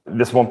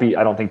this won't be,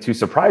 I don't think, too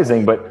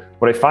surprising, but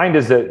what I find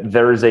is that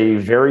there is a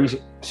very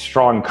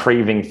strong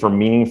craving for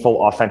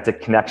meaningful,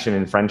 authentic connection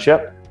and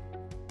friendship.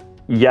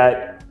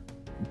 Yet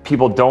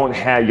people don't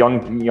have,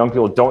 young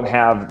people don't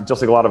have,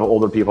 just like a lot of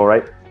older people,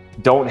 right?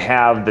 Don't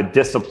have the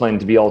discipline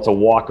to be able to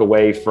walk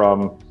away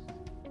from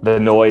the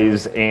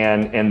noise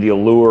and the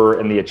allure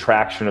and the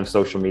attraction of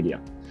social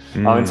media.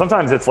 And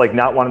sometimes it's like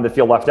not wanting to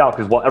feel left out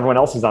because, well, everyone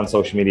else is on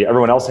social media.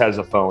 Everyone else has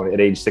a phone at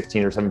age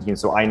 16 or 17,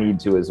 so I need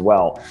to as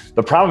well.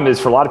 The problem is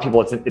for a lot of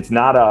people, it's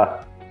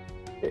not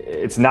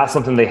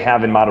something they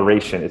have in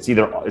moderation. It's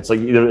either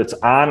it's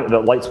on, the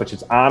light switch,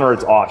 it's on or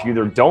it's off. You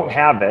either don't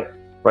have it,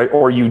 right?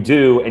 Or you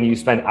do, and you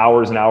spend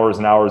hours and hours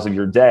and hours of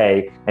your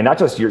day, and not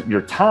just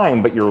your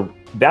time, but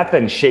that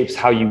then shapes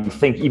how you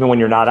think even when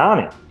you're not on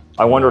it.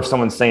 I wonder if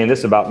someone's saying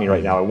this about me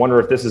right now. I wonder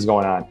if this is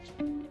going on.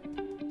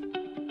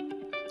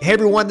 Hey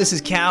everyone, this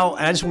is Cal,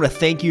 and I just want to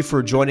thank you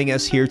for joining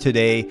us here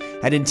today.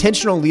 At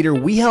Intentional Leader,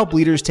 we help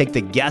leaders take the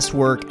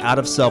guesswork out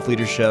of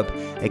self-leadership,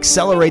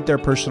 accelerate their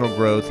personal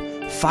growth,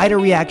 fight a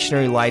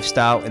reactionary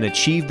lifestyle, and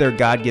achieve their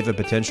God-given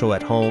potential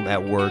at home,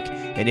 at work,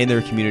 and in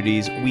their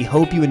communities. We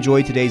hope you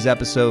enjoyed today's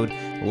episode.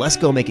 Let's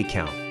go make it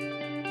count.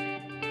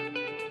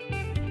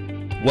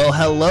 Well,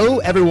 hello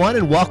everyone,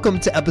 and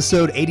welcome to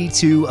episode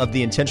 82 of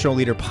the Intentional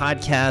Leader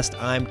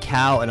podcast. I'm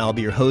Cal, and I'll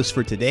be your host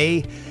for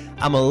today.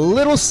 I'm a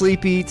little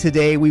sleepy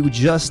today. We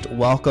just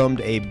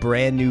welcomed a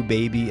brand new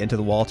baby into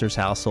the Walters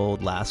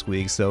household last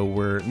week, so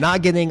we're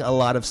not getting a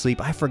lot of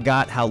sleep. I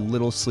forgot how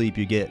little sleep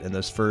you get in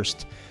those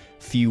first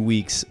few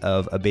weeks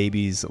of a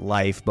baby's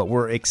life, but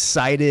we're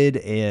excited,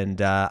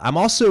 and I'm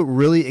also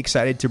really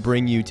excited to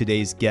bring you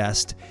today's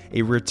guest,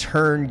 a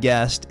return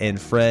guest and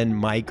friend,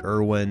 Mike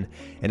Erwin.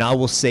 And I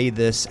will say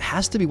this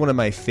has to be one of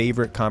my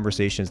favorite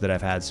conversations that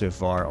I've had so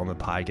far on the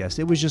podcast.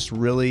 It was just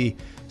really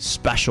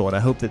special, and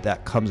I hope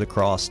that comes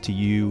across to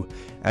you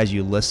as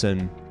you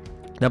listen.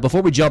 Now,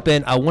 before we jump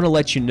in, I want to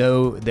let you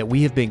know that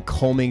we have been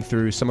combing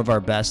through some of our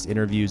best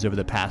interviews over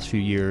the past few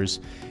years,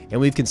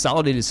 and we've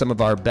consolidated some of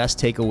our best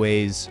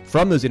takeaways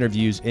from those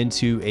interviews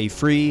into a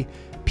free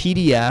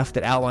PDF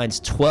that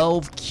outlines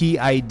 12 key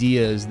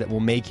ideas that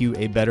will make you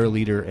a better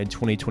leader in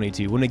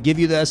 2022. When I give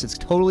you this, it's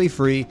totally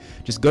free.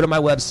 Just go to my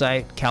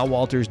website,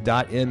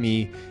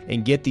 calwalters.me,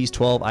 and get these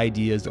 12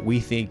 ideas that we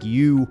think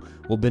you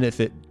will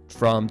benefit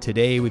from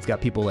today. We've got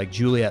people like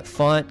Juliet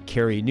Funt,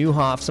 Carey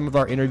Nieuwhof, some of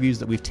our interviews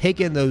that we've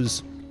taken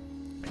those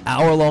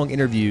hour-long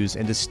interviews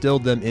and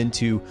distilled them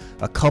into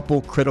a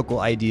couple critical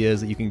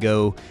ideas that you can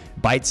go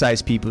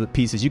bite-sized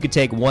pieces. You could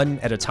take one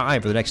at a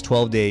time for the next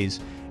 12 days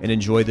and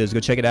enjoy those. Go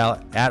check it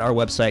out at our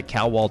website,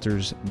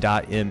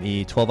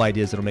 calwalters.me. 12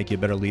 ideas that'll make you a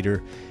better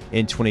leader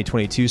in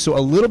 2022. So a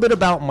little bit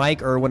about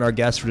Mike Erwin, our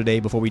guest for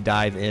today, before we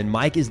dive in.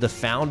 Mike is the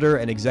founder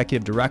and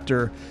executive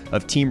director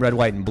of Team Red,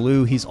 White, and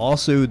Blue. He's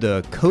also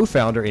the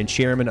co-founder and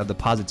chairman of the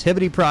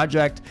Positivity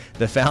Project,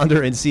 the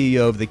founder and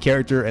CEO of the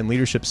Character and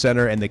Leadership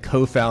Center, and the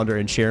co-founder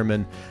and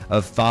chairman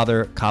of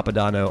Father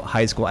Capodanno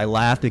High School. I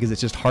laugh because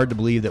it's just hard to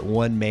believe that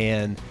one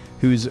man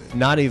who's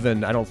not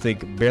even, I don't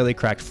think, barely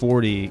cracked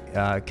 40,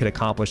 could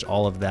accomplish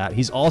all of that.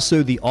 He's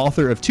also the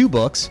author of 2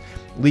 books,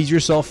 Lead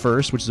Yourself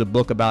First, which is a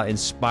book about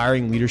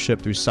inspiring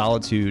leadership through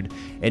solitude,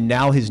 and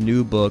now his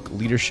new book,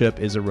 Leadership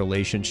is a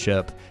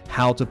Relationship,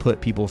 How to Put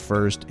People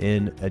First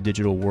in a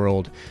Digital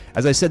World.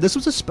 As I said, this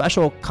was a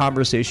special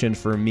conversation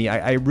for me.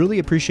 I really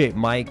appreciate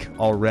Mike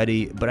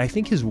already, but I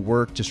think his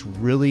work just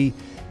really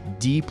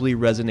deeply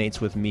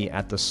resonates with me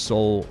at the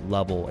soul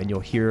level, and you'll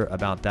hear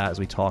about that as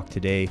we talk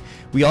today.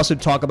 We also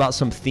talk about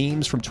some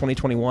themes from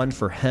 2021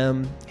 for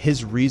him,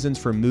 his reasons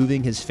for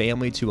moving his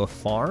family to a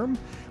farm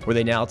where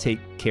they now take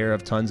care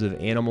of tons of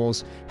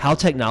animals, how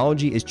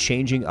technology is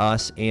changing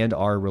us and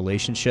our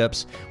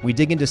relationships. We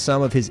dig into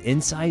some of his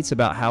insights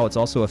about how it's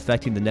also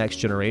affecting the next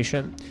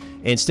generation.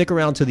 And stick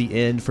around to the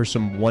end for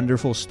some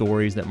wonderful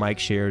stories that Mike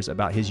shares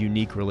about his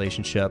unique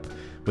relationship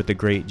with the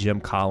great Jim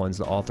Collins,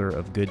 the author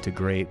of Good to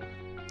Great.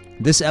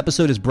 This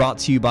episode is brought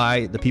to you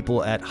by the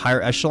people at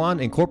Higher Echelon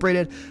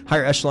Incorporated.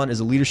 Higher Echelon is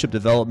a leadership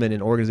development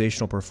and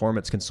organizational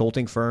performance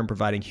consulting firm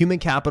providing human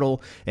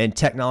capital and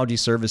technology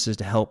services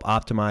to help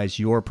optimize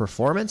your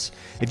performance.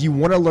 If you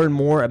want to learn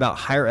more about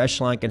Higher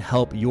Echelon can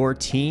help your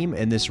team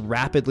in this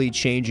rapidly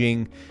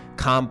changing,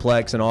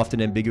 complex, and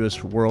often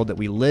ambiguous world that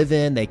we live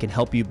in, they can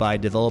help you by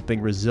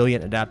developing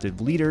resilient, adaptive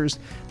leaders.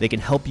 They can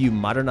help you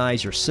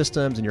modernize your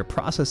systems and your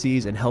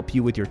processes and help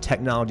you with your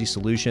technology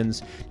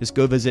solutions. Just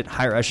go visit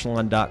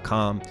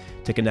higherechelon.com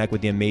to connect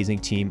with the amazing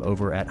team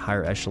over at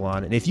Higher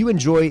Echelon. And if you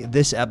enjoy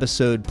this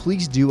episode,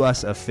 please do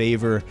us a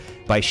favor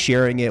by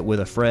sharing it with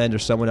a friend or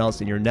someone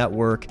else in your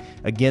network.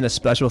 Again, a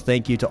special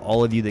thank you to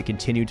all of you that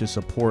continue to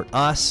support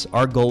us.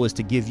 Our goal is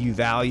to give you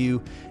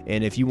value.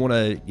 And if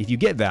you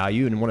get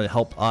value and want to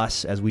help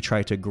us as we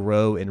try to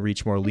grow and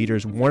reach more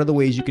leaders, one of the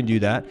ways you can do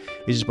that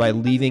is just by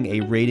leaving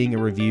a rating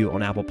and review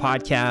on Apple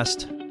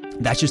Podcast.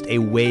 That's just a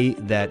way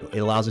that it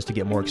allows us to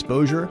get more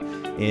exposure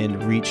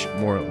and reach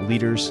more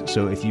leaders.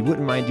 So if you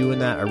wouldn't mind doing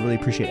that, I really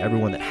appreciate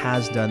everyone that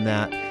has done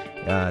that.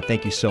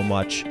 Thank you so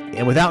much.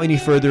 And without any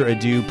further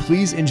ado,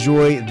 please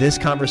enjoy this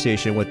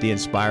conversation with the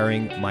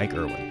inspiring Mike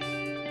Irwin.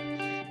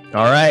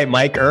 All right,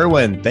 Mike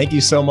Irwin, thank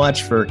you so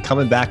much for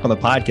coming back on the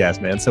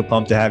podcast, man. So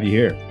pumped to have you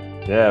here.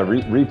 Yeah,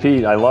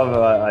 repeat. I love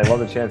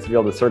the chance to be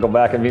able to circle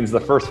back. It means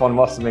the first one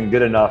must have been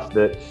good enough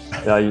that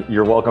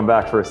you're welcome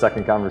back for a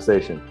second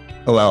conversation.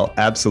 Well,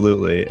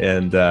 absolutely.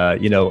 And,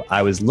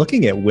 I was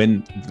looking at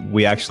when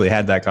we actually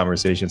had that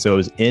conversation. So it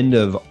was end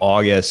of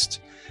August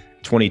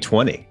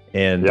 2020.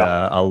 And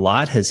a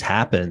lot has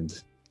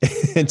happened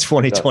in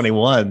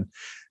 2021.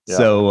 Yeah.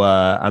 So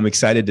I'm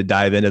excited to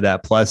dive into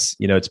that. Plus,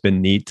 it's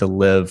been neat to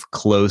live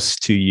close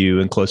to you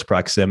in close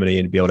proximity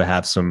and be able to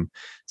have some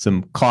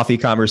coffee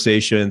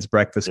conversations,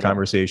 breakfast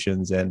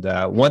conversations. And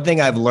one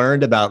thing I've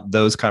learned about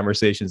those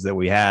conversations that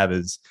we have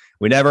is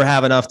we never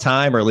have enough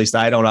time, or at least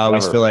I don't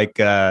always feel like,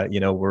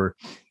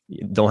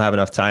 don't have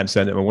enough time.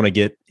 So I want to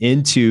get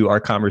into our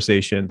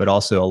conversation, but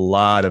also a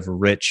lot of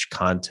rich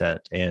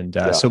content. And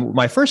so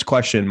my first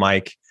question,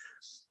 Mike,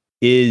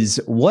 is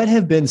what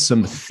have been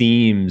some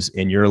themes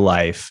in your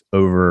life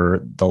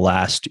over the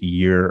last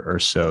year or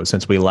so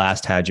since we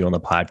last had you on the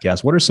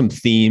podcast? What are some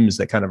themes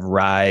that kind of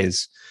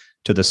rise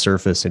to the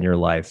surface in your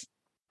life?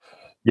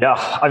 Yeah.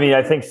 I mean,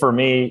 I think for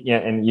me,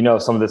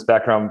 and some of this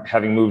background,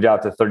 having moved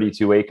out to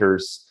 32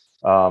 acres,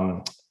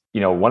 one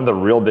of the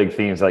real big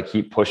themes I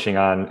keep pushing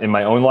on in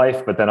my own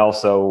life, but then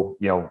also,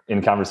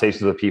 in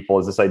conversations with people,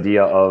 is this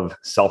idea of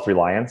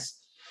self-reliance.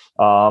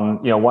 I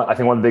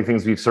think one of the big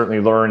things we've certainly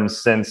learned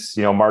since,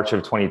 March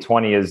of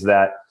 2020 is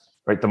that,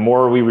 right, the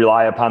more we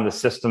rely upon the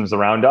systems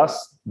around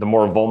us, the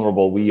more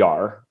vulnerable we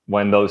are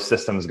when those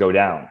systems go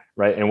down,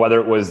 right? And whether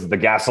it was the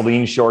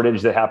gasoline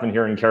shortage that happened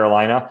here in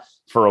Carolina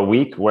for a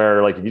week,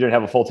 where like if you didn't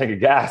have a full tank of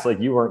gas, like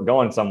you weren't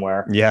going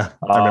somewhere. Yeah,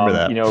 I remember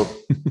that.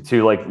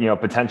 To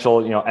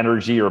potential,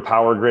 energy or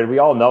power grid, we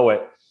all know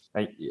it.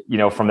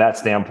 From that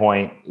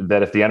standpoint,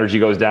 that if the energy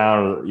goes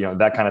down, or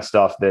that kind of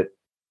stuff, that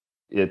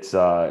it's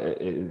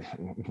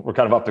we're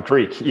kind of up the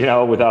creek,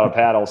 without a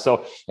paddle.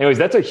 So anyways,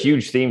 that's a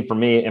huge theme for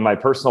me in my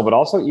personal, but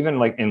also even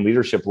like in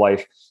leadership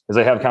life, as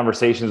I have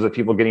conversations with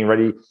people getting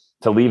ready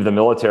to leave the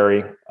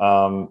military.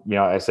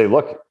 I say,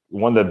 look,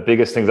 one of the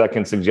biggest things I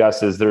can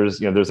suggest is there's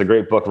a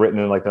great book written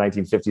in like the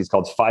 1950s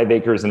called 5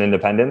 Acres and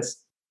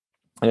Independence.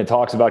 And it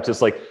talks about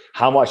just like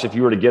how much, if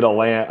you were to get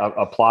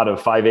a plot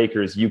of 5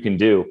 acres, you can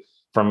do,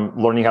 from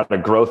learning how to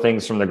grow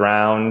things from the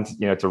ground,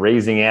 to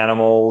raising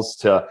animals,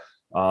 to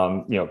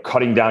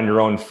cutting down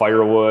your own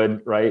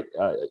firewood, right?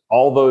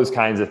 All those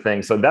kinds of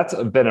things. So that's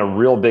been a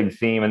real big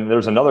theme. And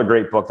there's another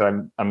great book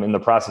that I'm in the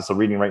process of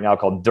reading right now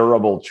called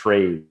Durable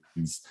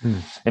Trades.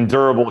 And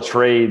Durable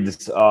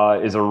Trades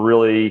is a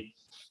really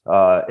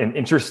an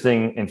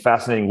interesting and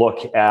fascinating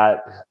look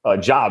at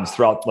jobs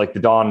throughout like the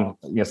dawn,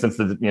 since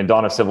the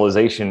dawn of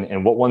civilization,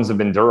 and what ones have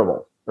been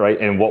durable, right?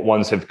 And what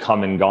ones have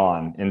come and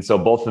gone. And so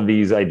both of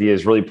these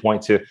ideas really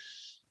point to,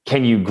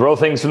 can you grow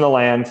things from the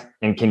land,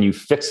 and can you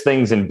fix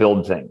things and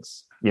build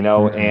things,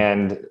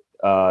 and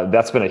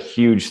that's been a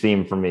huge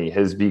theme for me,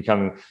 has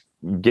become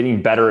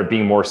getting better at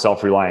being more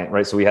self-reliant,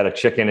 right? So we had a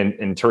chicken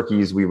and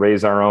turkeys. We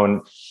raise our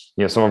own,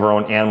 some of our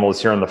own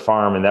animals here on the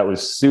farm. And that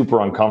was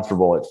super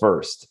uncomfortable at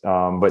first.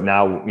 But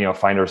now,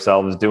 find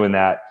ourselves doing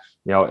that,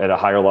 at a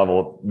higher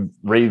level,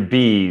 raise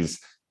bees,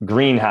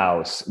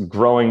 greenhouse,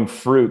 growing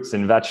fruits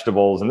and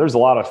vegetables. And there's a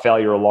lot of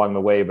failure along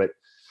the way, but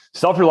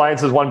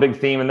self-reliance is one big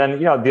theme. And then,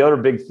 the other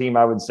big theme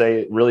I would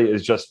say really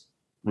is just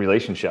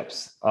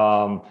relationships.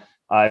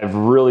 I've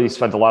really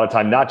spent a lot of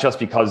time, not just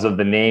because of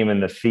the name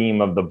and the theme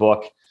of the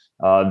book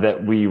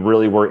that we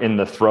really were in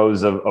the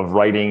throes of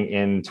writing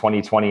in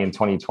 2020 and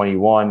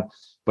 2021,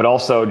 but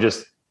also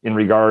just in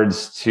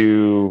regards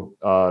to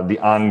the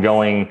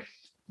ongoing,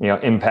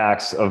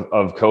 impacts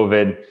of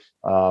COVID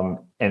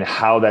and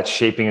how that's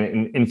shaping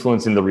and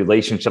influencing the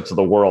relationships of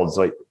the world.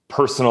 So like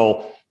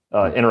personal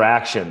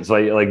interactions,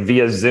 like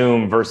via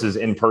Zoom versus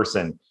in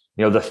person,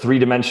 the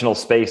 3-dimensional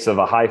space of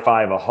a high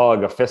five, a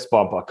hug, a fist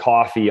bump, a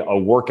coffee, a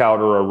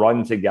workout, or a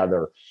run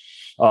together.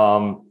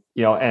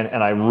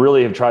 And I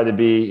really have tried to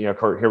be,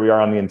 here we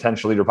are on the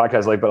Intentional Leader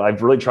podcast, but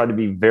I've really tried to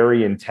be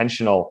very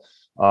intentional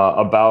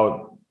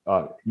about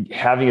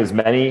having as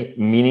many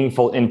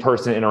meaningful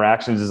in-person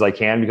interactions as I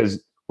can,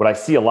 because what I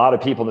see a lot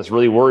of people, and this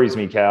really worries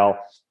me, Cal,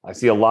 I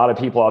see a lot of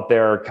people out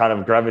there kind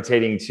of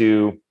gravitating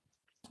to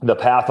the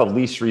path of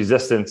least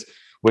resistance,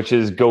 which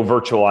is go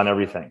virtual on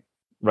everything,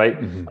 right?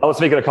 Mm-hmm. Oh,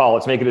 let's make it a call.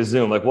 Let's make it a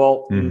Zoom.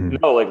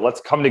 No,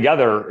 let's come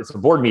together. It's a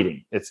board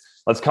meeting.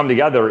 Let's come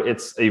together.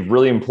 It's a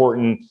really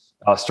important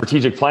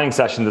strategic planning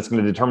session that's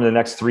going to determine the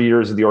next 3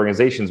 years of the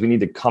organizations. We need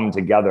to come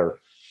together.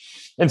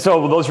 And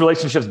so those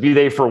relationships, be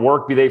they for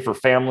work, be they for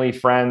family,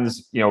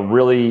 friends,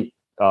 really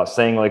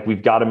saying like,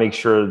 we've got to make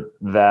sure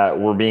that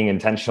we're being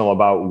intentional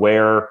about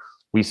where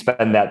we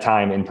spend that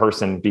time in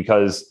person,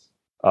 because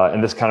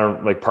and this kind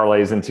of like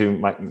parlays into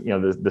my,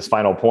 this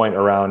final point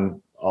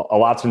around a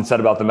lot's been said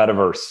about the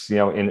metaverse,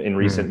 in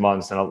recent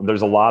months. And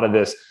there's a lot of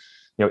this,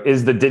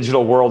 is the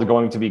digital world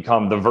going to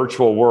become, the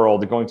virtual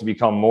world going to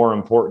become more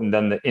important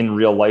than the in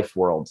real life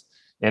world?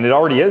 And it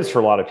already is for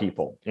a lot of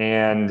people.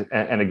 And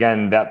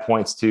again, that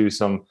points to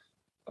some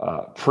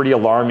pretty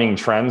alarming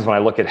trends when I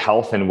look at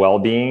health and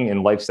well-being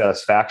and life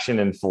satisfaction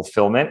and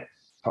fulfillment,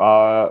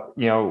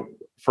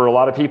 for a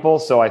lot of people.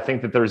 So I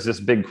think that there's this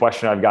big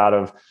question I've got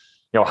of,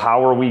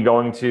 how are we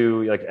going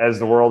to, like, as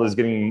the world is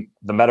the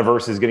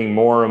metaverse is getting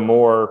more and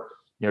more,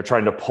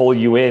 trying to pull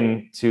you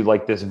in to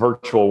like this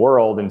virtual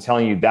world and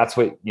telling you that's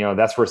what,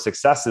 that's where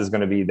success is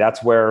going to be.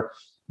 That's where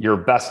your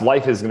best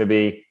life is going to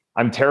be.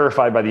 I'm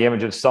terrified by the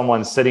image of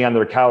someone sitting on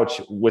their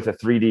couch with a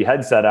 3D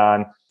headset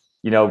on,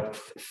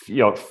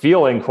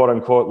 feeling quote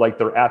unquote like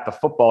they're at the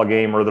football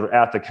game or they're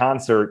at the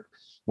concert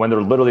when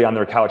they're literally on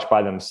their couch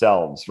by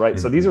themselves, right?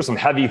 Mm-hmm. So these are some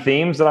heavy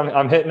themes that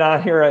I'm hitting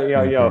on here.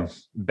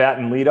 Bat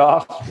and lead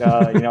off,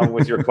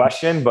 with your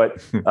question,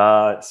 but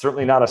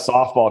certainly not a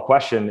softball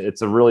question.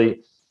 It's a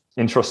really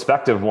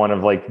introspective one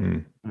of like,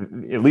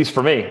 at least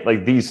for me,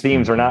 like these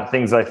themes are not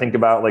things that I think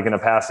about like in a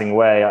passing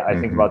way. I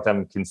think about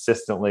them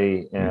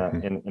consistently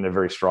in a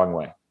very strong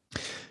way.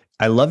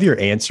 I love your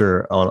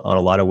answer on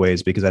a lot of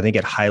ways, because I think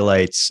it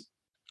highlights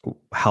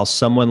how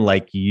someone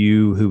like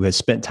you, who has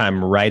spent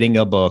time writing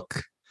a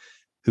book,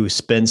 who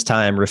spends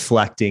time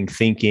reflecting,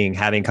 thinking,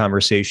 having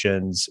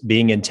conversations,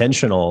 being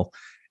intentional,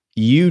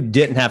 you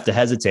didn't have to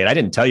hesitate. I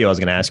didn't tell you I was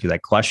going to ask you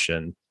that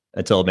question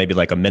until maybe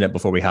like a minute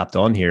before we hopped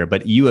on here,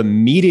 but you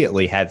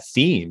immediately had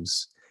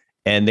themes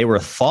and they were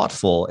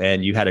thoughtful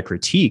and you had a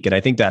critique. And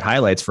I think that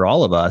highlights for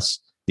all of us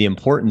the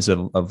importance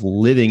of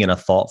living in a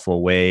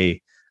thoughtful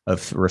way,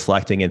 of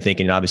reflecting and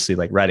thinking. Obviously,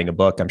 like writing a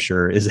book, I'm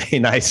sure, is a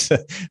nice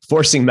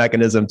forcing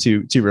mechanism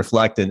to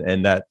reflect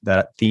and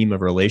that theme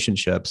of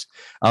relationships.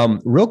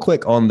 Real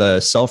quick on the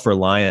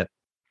self-reliant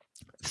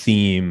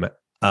theme,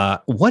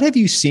 what have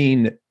you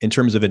seen in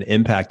terms of an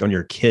impact on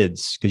your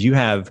kids? Because you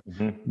have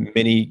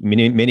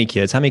many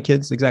kids. How many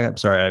kids exactly? I'm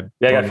sorry.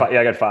 I got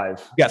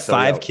 5. You got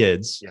 5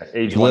 kids.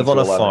 Yeah, you live on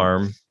a 11.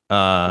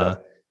 Farm.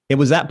 And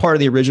was that part of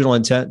the original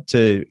intent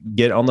to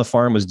get on the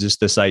farm? Was just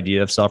this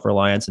idea of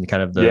self-reliance and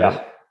kind of the...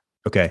 Yeah.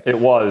 Okay. It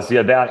was,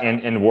 that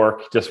and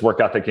work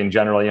ethic in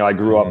general. I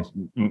grew up,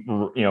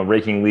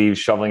 raking leaves,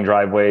 shoveling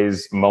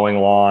driveways, mowing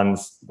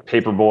lawns,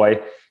 paper boy,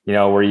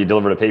 where you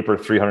delivered a paper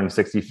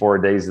 364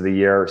 days of the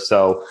year.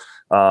 So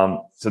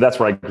that's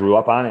where I grew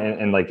up on.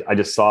 And like, I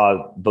just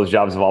saw those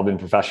jobs have all been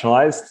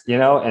professionalized,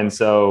 and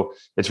so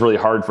it's really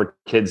hard for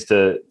kids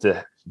to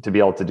be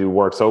able to do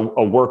work.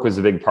 So work was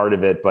a big part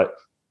of it, but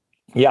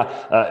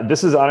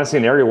this is honestly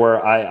an area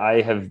where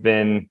I have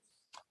been,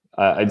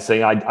 I'd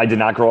say I did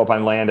not grow up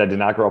on land. I did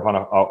not grow up on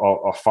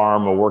a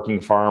farm, a working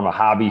farm, a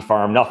hobby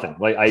farm, nothing.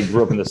 Like I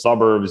grew up in the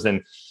suburbs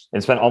and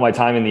spent all my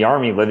time in the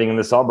Army living in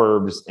the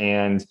suburbs.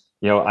 And,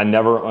 I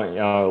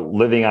never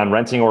living on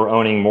renting or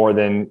owning more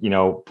than,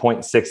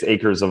 0.6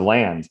 acres of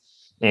land.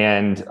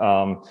 And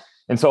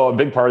so a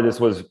big part of this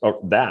was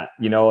that,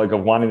 like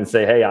of wanting to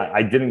say, hey,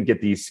 I didn't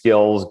get these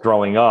skills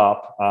growing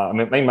up.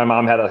 My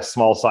mom had a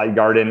small side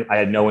garden. I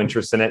had no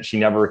interest in it. She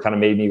never kind of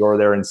made me go over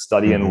there and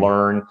study and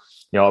learn,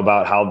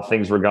 about how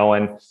things were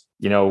going.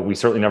 We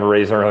certainly never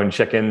raised our own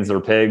chickens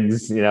or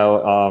pigs,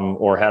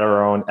 or had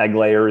our own egg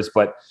layers.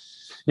 But,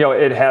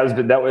 it has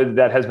been,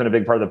 that has been a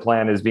big part of the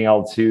plan, is being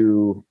able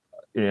to,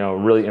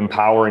 really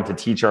empower and to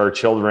teach our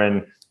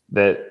children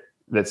that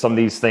some of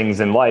these things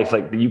in life,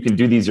 like you can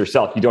do these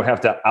yourself. You don't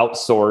have to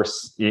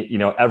outsource,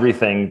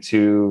 everything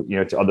to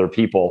other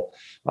people,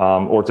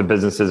 or to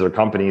businesses or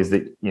companies.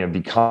 That,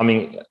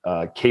 becoming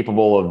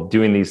capable of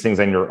doing these things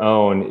on your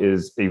own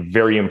is a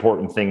very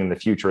important thing in the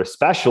future,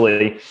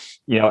 especially,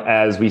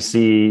 as we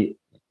see,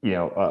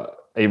 a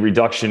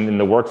reduction in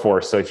the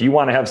workforce. So if you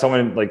want to have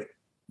someone like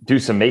do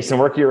some mason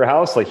work at your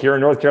house, like here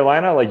in North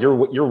Carolina, like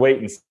you're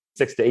waiting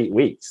 6 to 8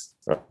 weeks,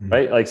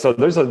 right? Like, so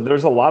there's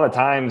a lot of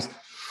times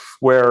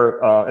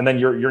where, and then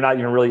you're not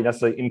even really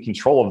necessarily in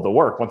control of the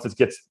work. Once it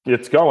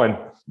gets going,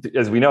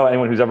 as we know,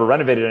 anyone who's ever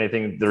renovated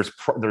anything,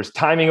 there's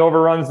timing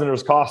overruns and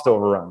there's cost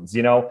overruns,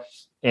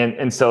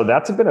 and so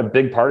that's been a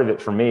big part of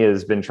it for me,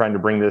 has been trying to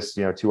bring this,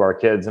 to our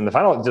kids. And the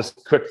final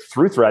just quick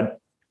through thread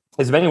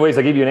is, in many ways,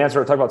 I gave you an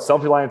answer. I talk about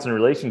self-reliance and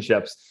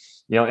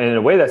relationships, and in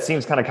a way that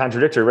seems kind of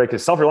contradictory, right?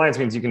 Because self-reliance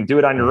means you can do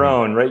it on your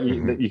own, right?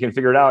 You can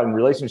figure it out, and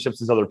relationships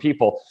is other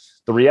people.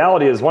 The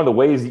reality is, one of the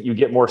ways that you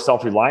get more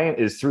self-reliant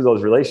is through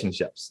those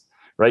relationships.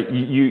 Right?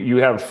 You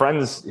have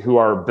friends who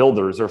are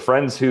builders, or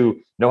friends who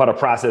know how to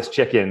process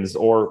chickens,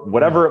 or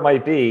whatever it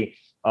might be.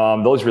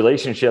 Those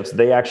relationships,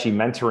 they actually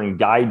mentor and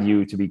guide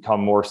you to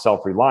become more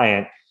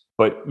self-reliant.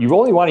 But you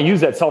only want to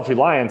use that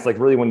self-reliance like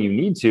really when you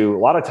need to. A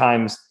lot of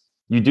times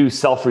you do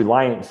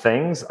self-reliant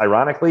things,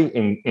 ironically,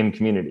 in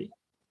community.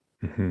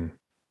 Mm-hmm.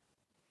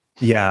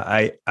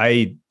 Yeah,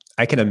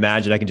 I can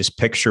imagine. I can just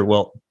picture.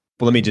 Well,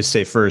 let me just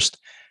say first,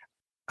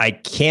 I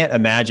can't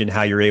imagine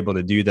how you're able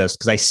to do this,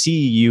 because I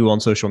see you on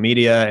social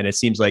media and it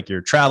seems like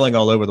you're traveling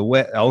all over the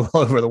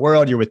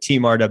world. You're with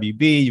Team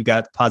RWB. You've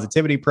got the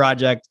Positivity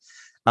Project,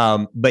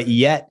 but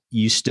yet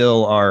you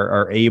still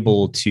are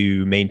able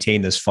to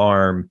maintain this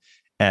farm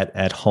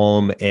at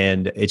home,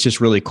 and it's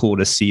just really cool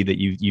to see that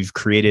you've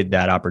created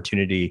that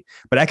opportunity.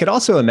 But I could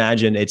also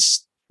imagine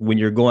it's when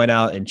you're going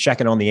out and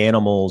checking on the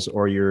animals,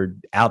 or you're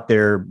out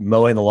there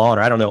mowing the lawn,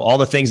 or I don't know, all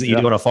the things that you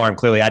do on a farm.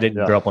 Clearly I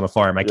didn't grow up on a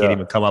farm. I can't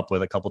even come up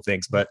with a couple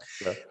things, but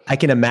I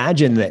can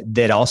imagine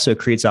that also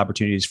creates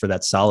opportunities for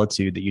that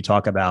solitude that you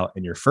talk about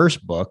in your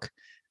first book.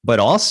 But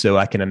also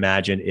I can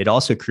imagine it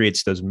also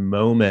creates those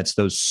moments,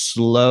 those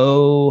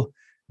slow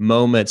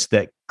moments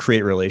that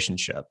create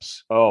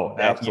relationships. Oh,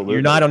 absolutely.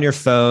 You're not on your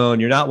phone.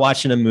 You're not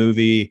watching a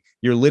movie.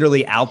 You're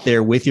literally out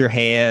there with your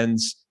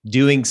hands,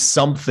 doing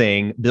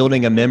something,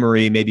 building a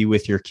memory, maybe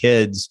with your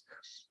kids.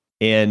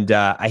 And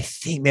I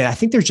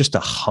think there's just a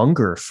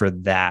hunger for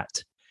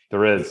that.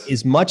 There is.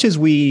 As much as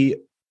we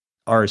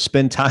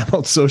spend time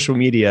on social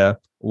media,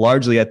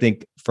 largely, I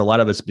think for a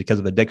lot of us, because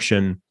of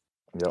addiction.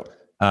 Yep.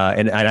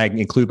 And I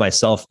include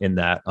myself in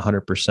that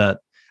 100%.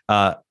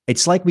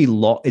 It's like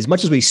as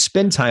much as we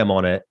spend time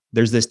on it,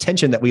 there's this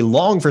tension that we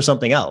long for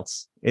something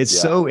else. It's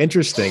so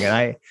interesting.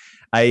 And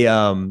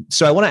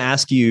so I want to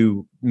ask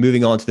you,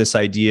 moving on to this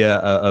idea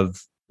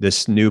of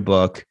this new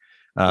book,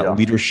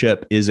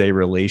 Leadership is a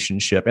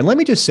Relationship. And let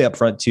me just say up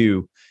front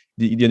too,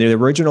 the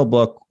original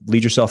book,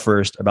 Lead Yourself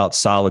First, about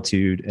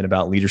solitude and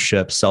about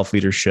leadership,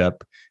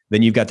 self-leadership.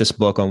 Then you've got this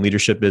book on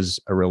Leadership is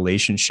a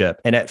Relationship.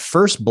 And at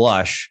first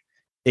blush,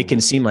 it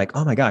can seem like,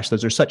 oh my gosh,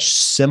 those are such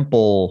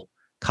simple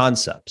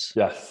concepts.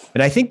 Yes.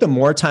 And I think the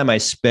more time I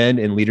spend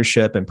in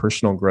leadership and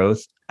personal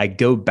growth, I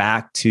go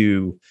back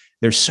to,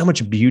 there's so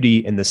much beauty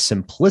in the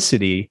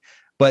simplicity,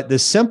 but the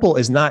simple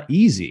is not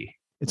easy.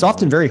 It's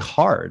often very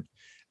hard.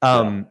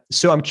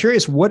 So I'm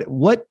curious,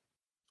 what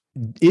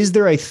is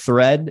there a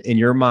thread in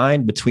your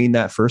mind between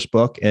that first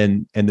book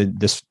and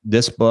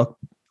this book,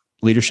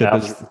 Leadership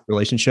is a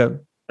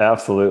Relationship?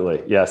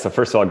 Absolutely. Yeah. So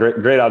first of all,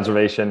 great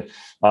observation.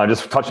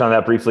 Just touching on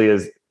that briefly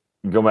is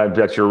go back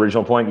to your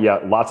original point. Yeah.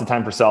 Lots of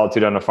time for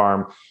solitude on a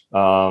farm,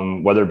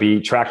 whether it be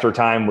tractor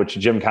time, which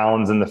Jim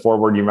Collins in the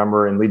foreword, you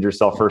remember, in Lead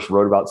Yourself First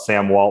wrote about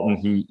Sam Walton.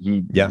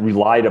 He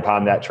relied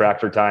upon that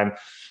tractor time.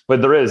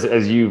 But there is,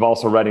 as you've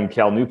also read in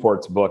Cal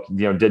Newport's book,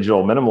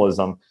 Digital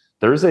Minimalism,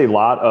 there's a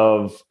lot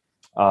of,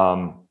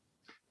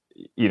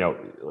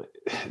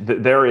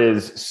 there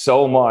is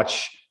so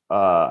much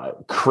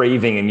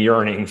craving and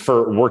yearning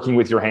for working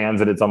with your hands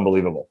that it's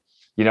unbelievable,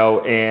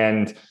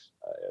 and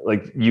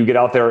like you get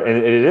out there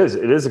and it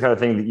is the kind of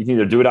thing that you can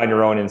either do it on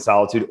your own in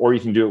solitude, or you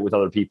can do it with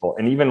other people.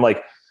 And even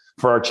like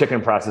for our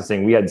chicken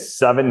processing, we had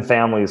 7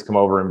 families come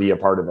over and be a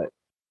part of it,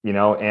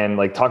 and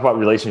like talk about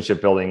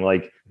relationship building.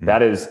 Like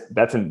that's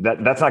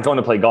not going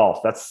to play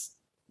golf. That's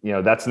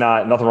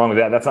not nothing wrong with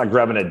that. That's not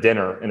grabbing a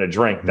dinner and a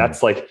drink.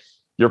 That's like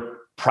you're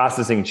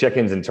processing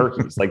chickens and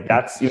turkeys. Like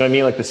that's,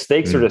 like the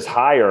stakes are just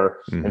higher.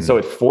 And so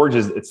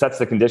it sets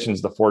the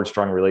conditions to forge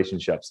strong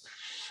relationships.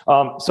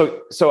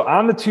 So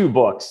on the 2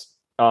 books,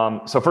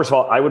 so first of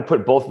all, I would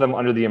put both of them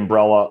under the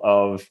umbrella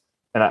of,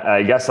 and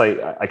I guess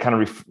I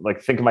kind of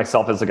think of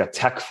myself as like a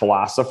tech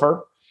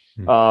philosopher,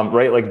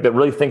 right? Like that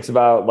really thinks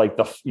about like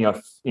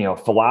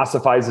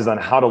philosophizes on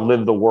how to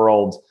live the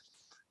world,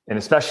 and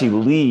especially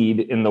lead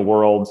in the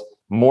world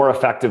more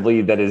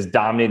effectively, that is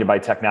dominated by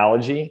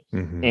technology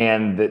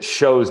and that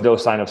shows no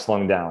sign of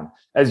slowing down.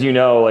 As you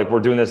know, like we're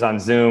doing this on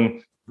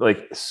Zoom,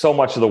 like so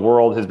much of the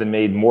world has been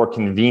made more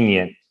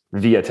convenient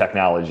via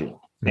technology.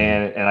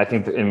 And I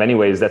think that in many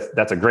ways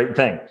that's a great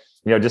thing.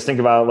 Just think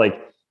about like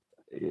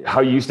how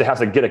you used to have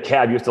to get a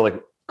cab. You used to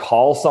like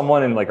call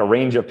someone and like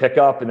arrange a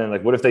pickup. And then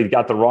like, what if they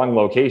got the wrong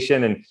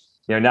location? And,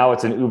 now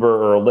it's an Uber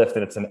or a Lyft,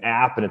 and it's an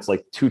app, and it's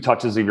like 2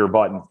 touches of your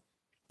button.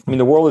 I mean,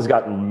 the world has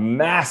gotten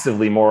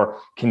massively more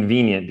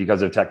convenient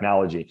because of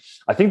technology.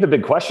 I think the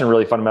big question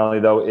really fundamentally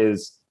though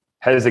is,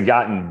 has it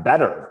gotten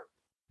better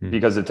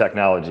because of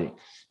technology?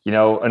 In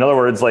other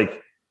words, I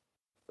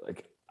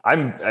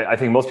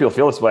think most people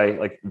feel this way.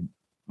 Like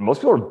most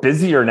people are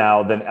busier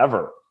now than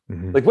ever.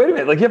 Like, wait a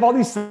minute, like you have all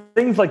these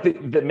things like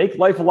that make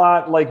life a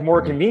lot like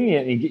more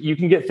convenient. And you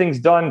can get things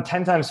done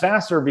 10 times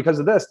faster because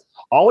of this.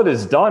 All it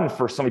has done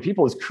for so many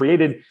people is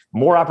created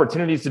more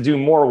opportunities to do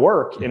more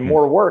work and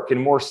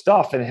more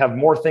stuff and have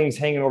more things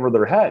hanging over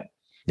their head.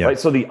 Yeah. Right.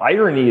 So the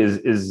irony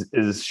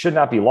is should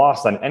not be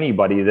lost on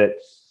anybody that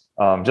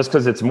just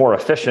because it's more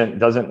efficient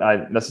doesn't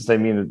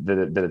necessarily mean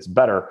that it's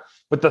better.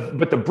 But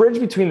the bridge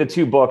between the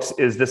 2 books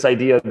is this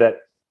idea that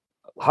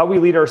how we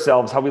lead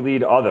ourselves, how we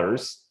lead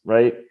others,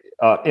 right,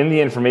 in the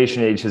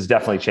information age has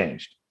definitely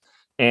changed.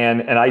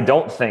 And I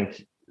don't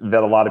think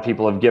that a lot of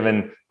people have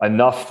given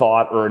enough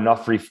thought or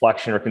enough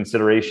reflection or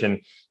consideration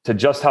to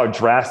just how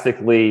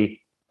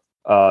drastically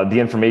the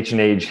information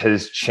age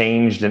has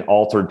changed and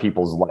altered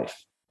people's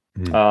life,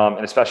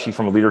 and especially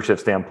from a leadership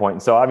standpoint.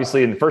 And so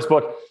obviously in the first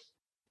book,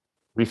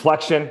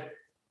 reflection,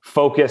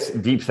 focus,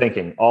 deep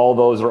thinking, all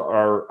those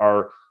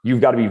are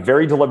you've got to be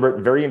very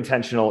deliberate, very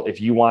intentional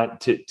if you want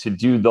to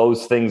do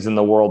those things in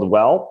the world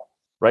well,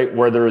 right?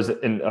 Where there is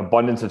an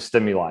abundance of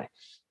stimuli.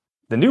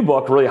 The new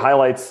book really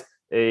highlights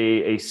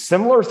a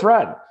similar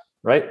thread,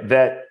 right?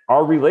 That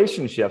our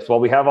relationships,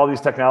 while we have all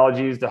these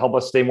technologies to help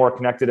us stay more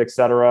connected, et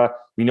cetera,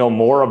 we know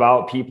more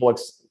about people,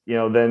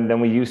 than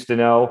we used to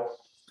know.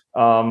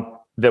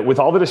 That with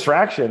all the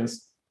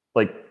distractions,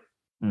 like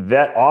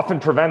that often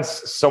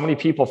prevents so many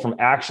people from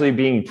actually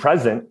being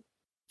present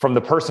from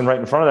the person right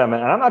in front of them.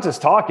 And I'm not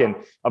just talking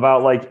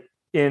about like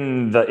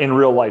in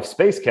real life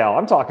space, Cal.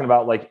 I'm talking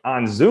about like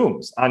on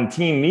Zooms, on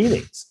team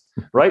meetings,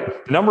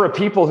 right? The number of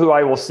people who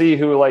I will see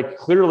who like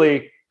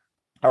clearly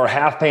are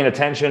half paying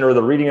attention, or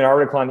they're reading an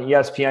article on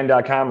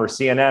ESPN.com or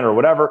CNN or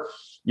whatever,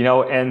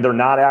 and they're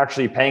not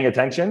actually paying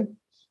attention,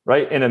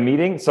 right, in a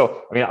meeting.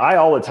 So, I mean, I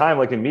all the time,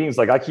 like in meetings,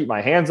 like I keep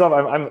my hands up.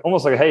 I'm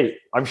almost like, hey,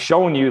 I'm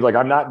showing you, like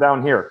I'm not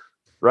down here,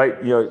 right?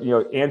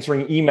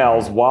 Answering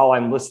emails while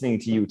I'm listening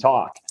to you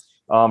talk.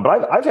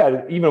 But I've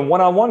had even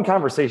one-on-one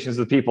conversations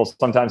with people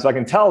sometimes, so I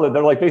can tell that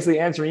they're like basically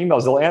answering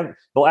emails.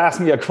 They'll ask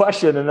me a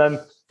question and then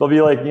they'll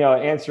be like,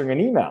 answering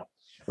an email,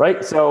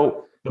 right?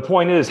 So the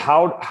point is,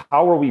 how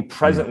are we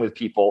present with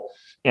people?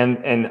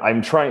 And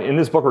I'm trying, in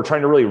this book, we're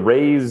trying to really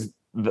raise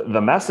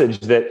the message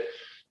that,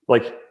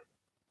 like,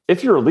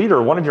 if you're a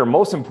leader, one of your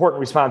most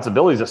important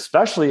responsibilities,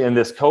 especially in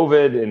this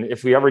COVID, and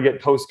if we ever get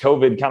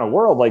post-COVID kind of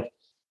world, like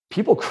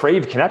people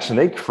crave connection,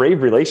 they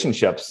crave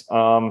relationships.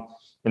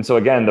 And so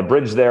again, the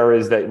bridge there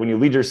is that when you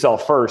lead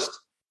yourself first,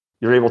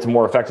 you're able to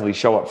more effectively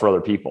show up for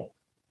other people.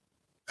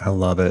 I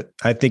love it.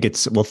 I think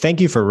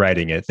thank you for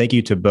writing it. Thank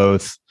you to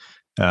both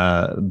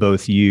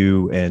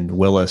you and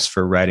Willis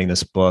for writing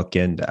this book.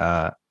 And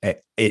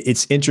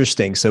it's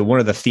interesting. So one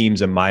of the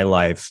themes in my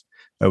life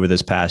over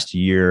this past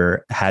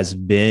year has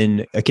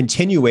been a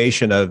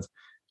continuation of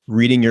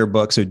reading your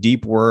book. So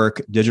Deep Work,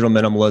 Digital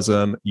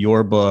Minimalism,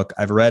 your book.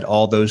 I've read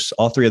all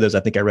three of those. I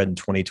think I read in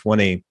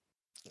 2020.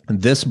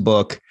 This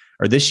book,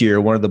 or this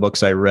year, one of the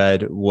books I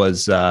read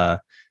was The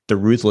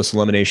Ruthless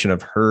Elimination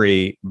of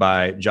Hurry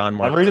by John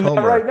Mark Comer. I'm reading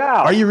that right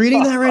now. Are you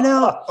reading that right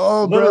now?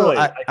 Oh, bro,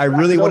 I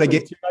really want to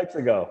get 2 nights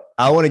ago.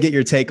 I want to get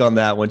your take on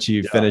that once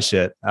you finish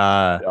it.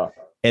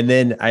 And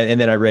then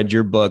I read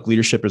your book,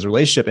 Leadership as a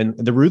Relationship, and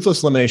The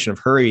Ruthless Elimination of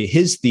Hurry.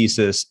 His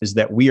thesis is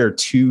that we are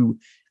too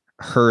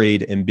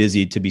hurried and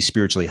busy to be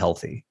spiritually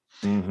healthy.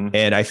 Mm-hmm.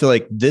 And I feel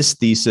like this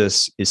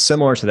thesis is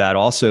similar to that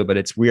also,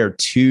 but we are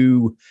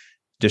too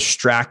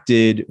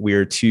distracted. We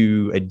are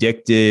too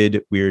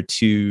addicted. We are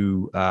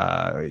too,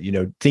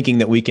 thinking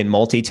that we can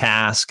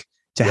multitask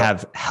to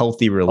have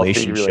healthy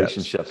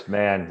relationships.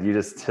 Man, you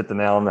just hit the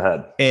nail on the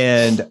head.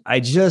 And I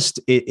just,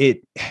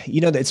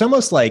 it's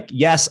almost like,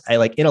 yes, I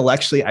like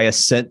intellectually, I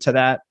assent to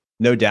that,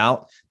 no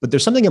doubt, but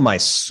there's something in my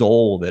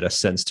soul that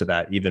assents to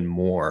that even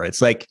more.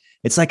 It's like,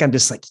 I'm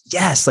just like,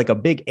 yes, like a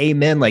big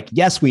amen. Like,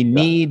 yes, we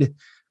need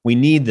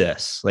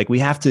this. Like, we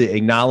have to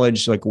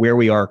acknowledge like where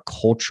we are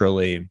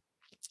culturally.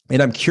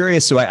 And I'm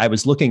curious. So I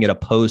was looking at a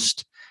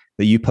post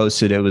that you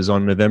posted. It was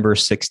on November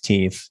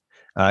 16th.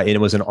 And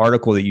it was an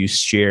article that you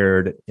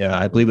shared.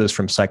 I believe it was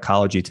from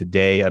Psychology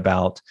Today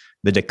about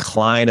the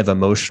decline of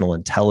emotional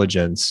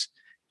intelligence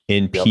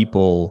in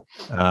people.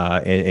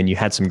 And you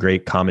had some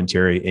great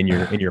commentary in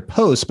your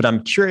post, but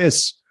I'm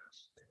curious,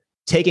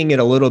 taking it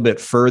a little bit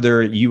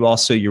further,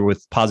 you're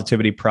with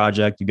Positivity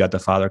Project. You got the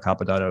Father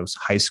Capodanno's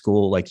High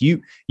School. Like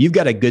you've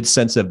got a good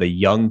sense of the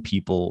young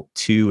people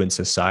too in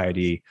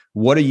society.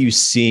 What are you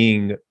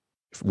seeing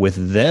with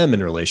them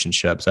in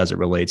relationships as it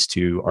relates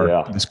to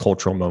this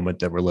cultural moment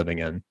that we're living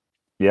in?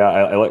 Yeah,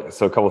 I like,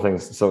 so a couple of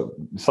things. So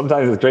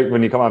sometimes it's great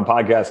when you come on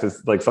podcasts,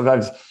 because like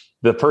sometimes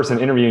the person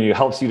interviewing you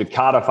helps you to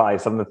codify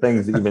some of the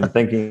things that you've been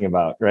thinking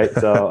about, right?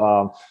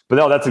 So, but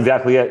no, that's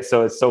exactly it.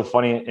 So it's so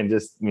funny and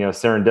just,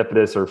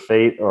 serendipitous or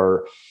fate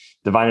or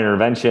divine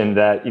intervention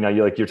that,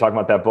 you're talking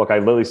about that book. I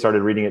literally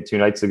started reading it 2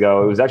 nights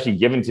ago. It was actually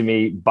given to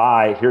me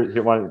by,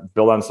 here, want to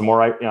build on some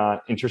more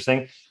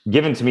interesting,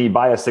 given to me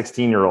by a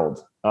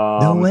 16-year-old.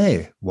 No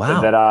way. Wow.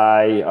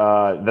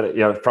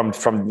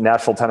 From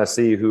Nashville,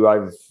 Tennessee, who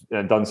I've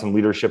done some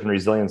leadership and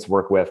resilience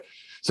work with.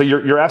 So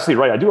you're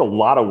absolutely right. I do a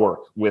lot of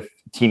work with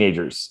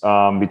teenagers.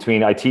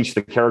 I teach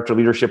the Character,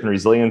 Leadership, and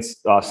Resilience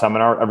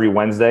seminar every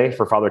Wednesday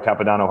for Father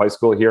Capodanno High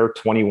School here,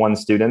 21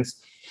 students,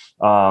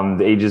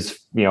 the ages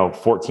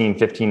 14,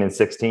 15, and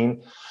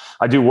 16.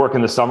 I do work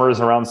in the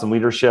summers around some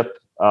leadership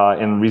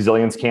and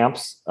resilience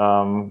camps.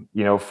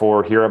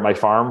 For here at my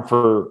farm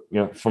for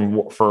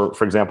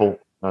example,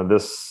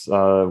 this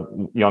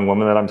young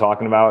woman that I'm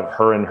talking about,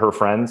 her and her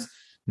friends.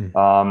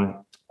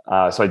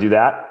 So I do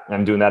that.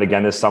 I'm doing that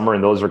again this summer,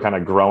 and those are kind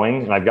of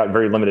growing, and I've got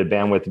very limited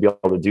bandwidth to be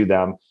able to do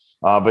them.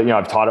 But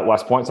I've taught at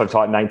West Point, so I've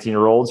taught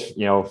 19-year-olds,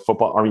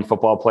 Army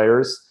football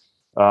players.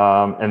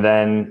 And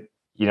then,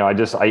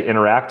 I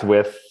interact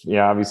with,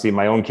 obviously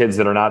my own kids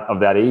that are not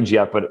of that age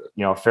yet, but,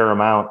 a fair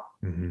amount,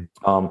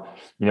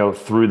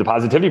 through the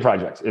Positivity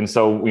Project. And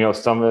so,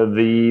 some of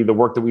the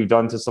work that we've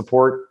done to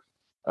support,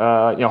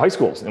 high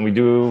schools, and we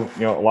do,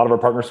 a lot of our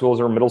partner schools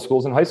are middle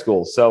schools and high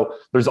schools. So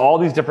there's all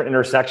these different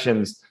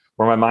intersections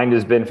where my mind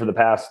has been for the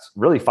past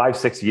really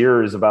 5-6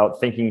 years about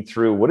thinking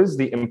through what is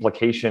the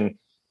implication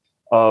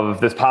of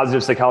this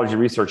positive psychology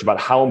research about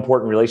how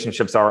important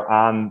relationships are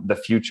on the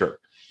future.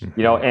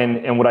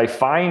 And what I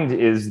find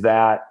is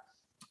that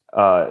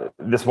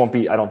this won't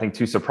be, I don't think,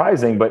 too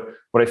surprising, but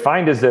what I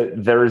find is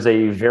that there is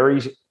a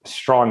very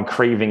strong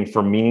craving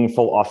for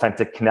meaningful,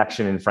 authentic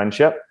connection and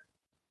friendship.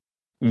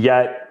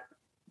 Yet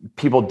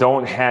people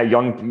don't have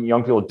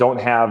young people don't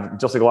have,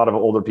 just like a lot of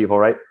older people,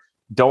 right?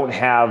 Don't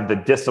have the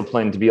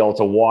discipline to be able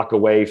to walk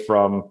away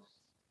from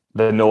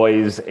the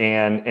noise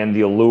and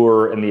the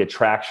allure and the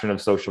attraction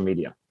of social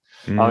media.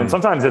 And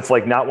sometimes it's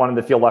like not wanting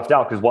to feel left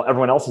out because, well,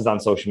 everyone else is on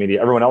social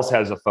media. Everyone else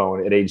has a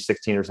phone at age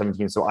 16 or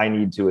 17. So I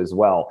need to as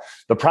well.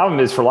 The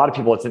problem is for a lot of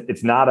people,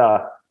 it's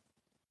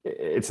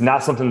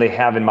not something they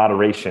have in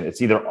moderation.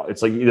 It's either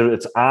it's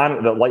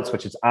on the light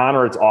switch, it's on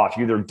or it's off.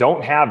 You either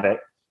don't have it,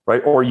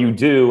 right? Or you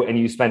do, and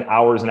you spend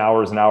hours and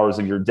hours and hours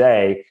of your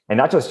day, and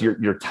not just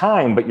your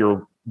time, but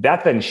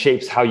that then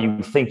shapes how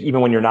you think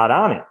even when you're not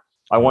on it.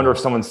 I wonder if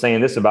someone's saying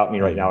this about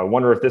me right now. I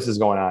wonder if this is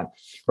going on,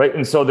 right?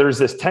 And so there's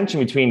this tension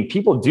between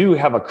people do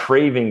have a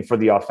craving for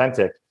the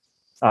authentic.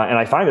 And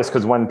I find this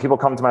because when people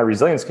come to my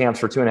resilience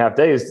camps for 2.5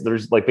 days,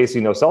 there's like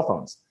basically no cell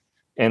phones.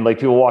 And like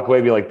people walk away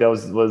and be like,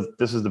 this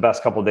was the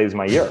best couple of days of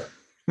my year.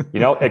 You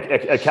know,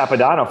 at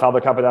Capodanno,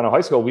 Father Capodanno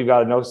High School, we've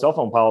got a no cell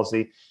phone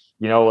policy,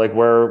 you know, like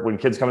where when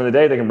kids come in the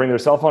day, they can bring their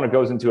cell phone, it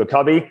goes into a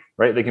cubby,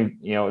 right? They can,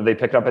 you know, they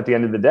pick it up at the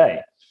end of the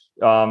day.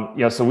 You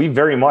know, so we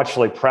very much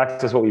like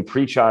practice what we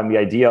preach on, the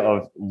idea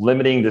of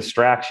limiting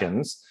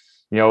distractions,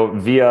 you know,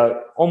 via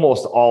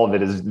almost all of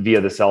it is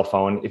via the cell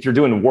phone. If you're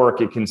doing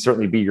work, it can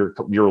certainly be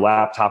your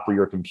laptop or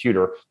your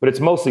computer, but it's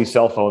mostly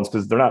cell phones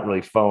because they're not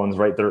really phones,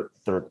 right?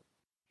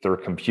 They're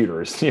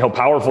computers, you know,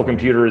 powerful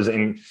computers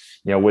and,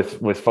 you know,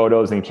 with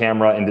photos and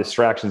camera and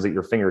distractions at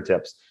your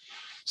fingertips.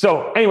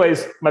 So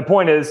anyways, my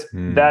point is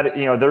that,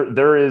 you know,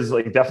 there is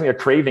like definitely a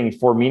craving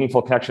for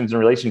meaningful connections and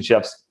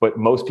relationships, but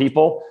most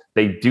people,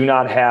 they do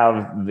not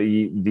have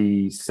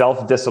the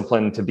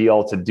self-discipline to be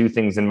able to do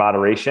things in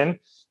moderation.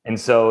 And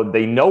so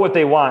they know what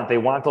they want. They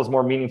want those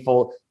more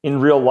meaningful in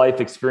real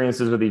life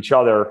experiences with each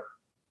other,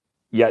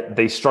 yet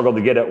they struggle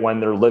to get it when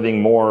they're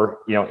living more,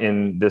 you know,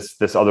 in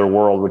this other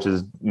world, which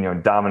is, you know,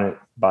 dominated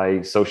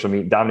by social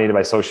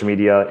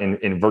media and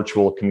in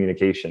virtual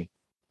communication.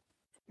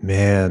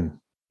 Man,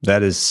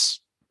 that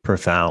is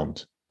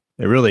profound.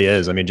 It really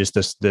is. I mean,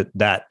 just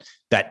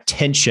that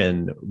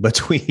tension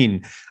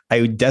between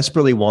I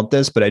desperately want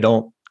this, but I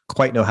don't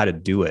quite know how to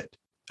do it.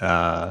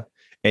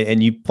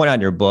 And you point out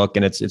in your book,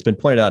 and it's been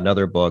pointed out in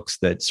other books,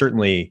 that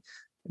certainly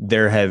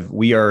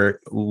we are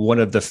one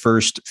of the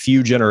first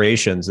few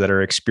generations that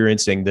are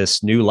experiencing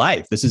this new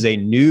life. This is a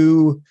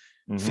new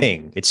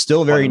thing. It's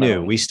still very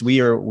new.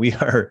 We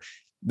are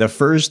the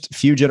first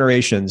few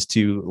generations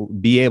to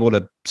be able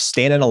to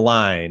stand in a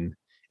line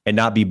and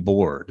not be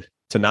bored,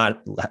 to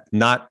not,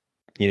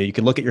 you know, you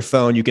can look at your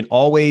phone, you can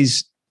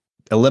always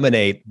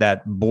eliminate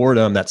that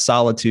boredom, that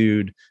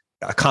solitude,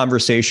 a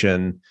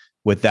conversation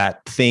with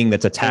that thing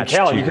that's attached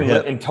to your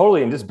hip. And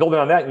totally, and just building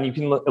on that, and you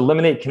can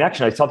eliminate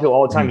connection. I tell people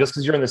all the time, just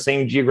because you're in the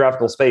same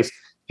geographical space,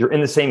 you're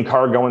in the same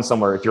car going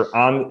somewhere, if you're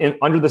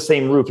under the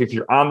same roof, if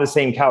you're on the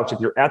same couch, if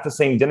you're at the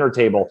same dinner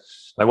table.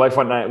 My wife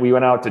we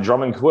went out to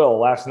Drum and Quill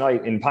last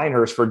night in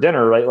Pinehurst for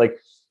dinner, right? Like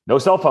no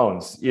cell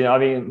phones, you know, I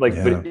mean, like,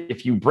 but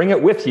if you bring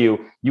it with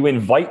you, you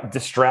invite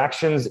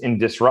distractions and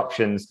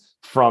disruptions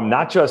from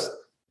not just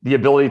the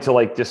ability to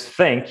like just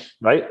think,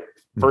 right?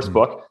 First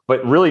book,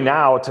 but really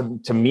now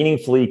to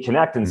meaningfully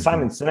connect. And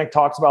Simon Sinek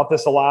talks about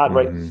this a lot,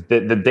 right?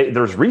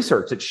 There's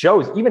research that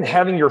shows even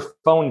having your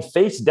phone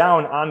face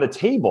down on the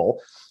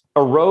table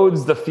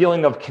erodes the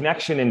feeling of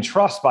connection and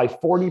trust by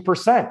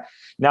 40%.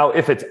 Now,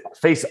 if it's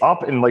face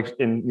up and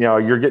you know,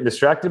 you're getting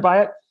distracted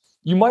by it,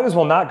 you might as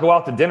well not go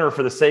out to dinner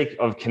for the sake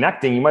of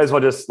connecting. You might as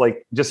well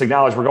just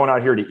acknowledge we're going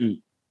out here to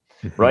eat.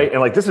 Right.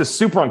 And like, this is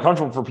super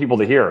uncomfortable for people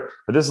to hear,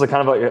 but this is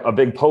kind of a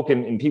big poke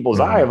in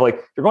people's eye of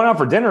like, you're going out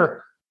for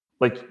dinner.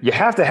 Like you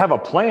have to have a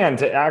plan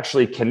to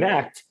actually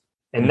connect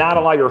and not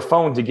allow your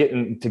phone to get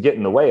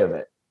in the way of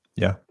it.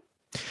 Yeah.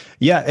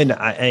 Yeah. And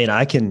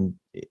I can,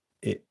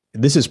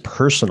 this is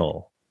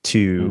personal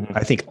to,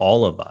 I think,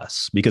 all of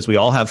us, because we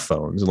all have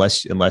phones,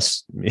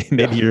 unless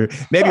maybe you're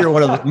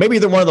one of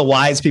the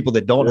wise people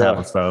that don't have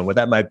a phone. Well,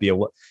 that might be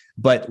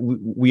but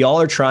we all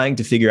are trying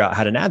to figure out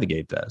how to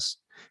navigate this.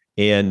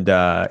 And,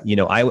 you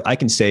know, I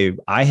can say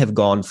I have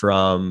gone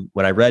from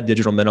when I read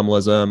Digital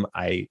Minimalism,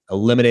 I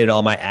eliminated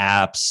all my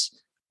apps,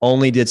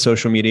 only did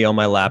social media on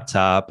my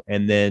laptop.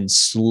 And then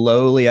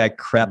slowly I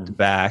crept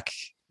back,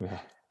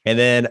 and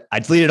then I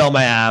deleted all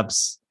my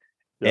apps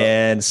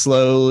and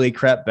slowly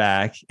crept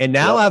back. And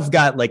now I've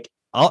got like,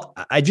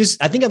 I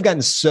think I've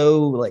gotten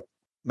so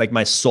like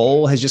my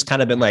soul has just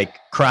kind of been like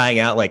crying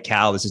out like,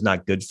 Cal, this is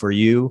not good for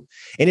you.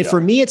 And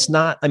for me, it's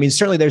not, I mean,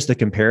 certainly there's the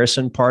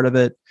comparison part of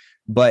it,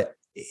 but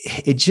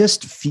it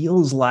just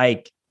feels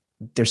like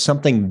there's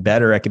something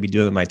better I could be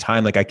doing with my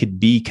time. Like I could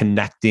be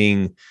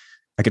connecting,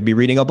 I could be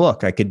reading a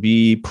book, I could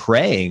be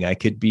praying, I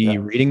could be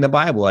reading the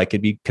Bible, I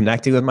could be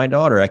connecting with my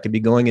daughter, I could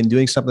be going and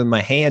doing something with my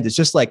hand. It's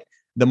just like,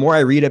 the more I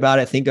read about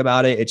it, think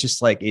about it, it's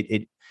just like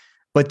it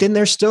but then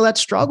there's still that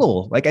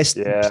struggle. Like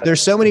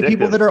there's so many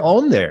people that are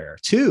on there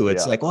too.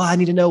 It's like, well, I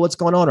need to know what's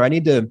going on, or I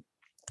need to.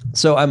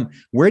 So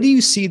where do you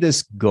see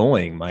this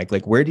going, Mike?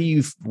 Like, where do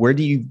you,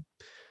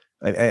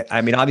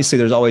 I mean, obviously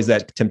there's always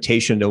that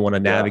temptation to want to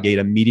navigate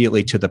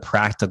immediately to the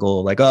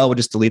practical, like, oh, we'll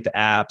just delete the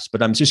apps.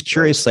 But I'm just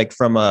curious, like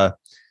from a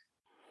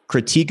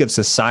critique of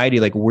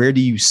society, like where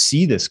do you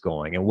see this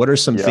going? And what are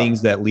some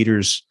things that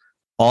leaders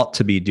ought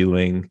to be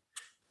doing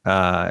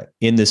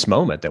in this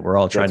moment that we're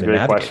all trying to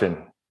navigate? That's a great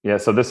question. Yeah.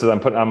 So this is,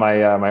 I'm putting on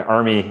my, my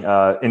Army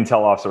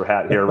intel officer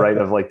hat here, right?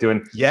 Of like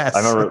doing, yes.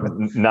 I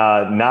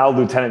remember now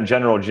Lieutenant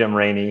General Jim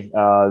Rainey,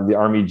 the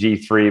Army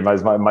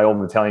G3, my old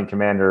battalion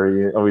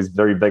commander, always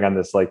very big on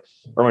this. Like,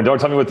 Erwin, don't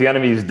tell me what the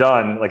enemy's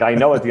done. Like, I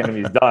know what the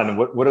enemy's done.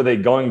 What are they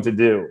going to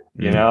do?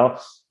 You know,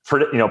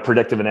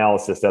 predictive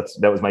analysis.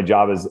 That was my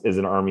job as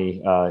an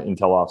Army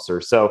intel officer.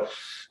 So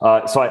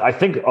I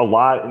think a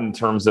lot in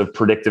terms of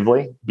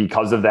predictively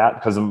because of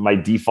my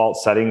default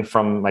setting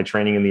from my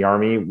training in the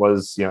Army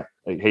was,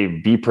 like, hey,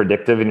 be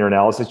predictive in your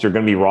analysis. You're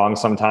going to be wrong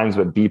sometimes,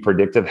 but be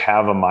predictive,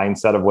 have a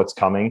mindset of what's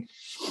coming.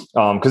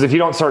 Because if you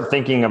don't start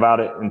thinking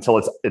about it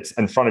until it's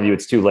in front of you,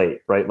 it's too late,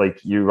 right? Like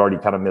you've already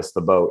kind of missed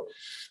the boat.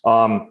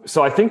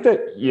 So I think that,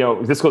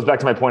 this goes back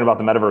to my point about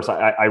the metaverse.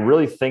 I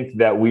really think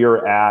that we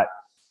are at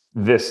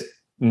this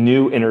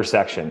new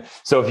intersection.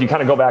 So if you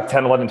kind of go back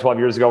 10, 11, 12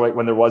 years ago,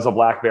 when there was a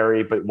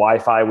BlackBerry, but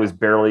Wi-Fi was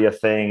barely a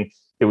thing,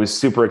 it was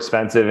super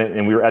expensive.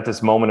 And we were at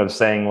this moment of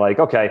saying like,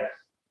 okay,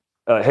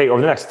 hey,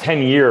 over the next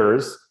 10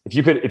 years,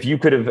 if you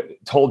could have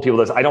told people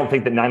this, I don't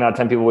think that 9 out of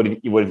 10 people would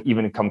have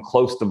even come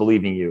close to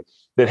believing you.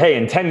 That, hey,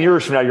 in 10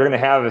 years from now, you're going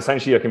to have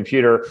essentially a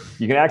computer.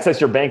 You can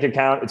access your bank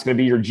account. It's going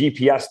to be your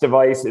GPS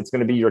device. It's going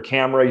to be your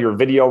camera, your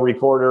video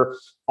recorder,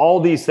 all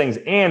these things.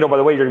 And, oh, by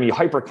the way, you're going to be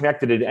hyper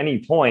connected at any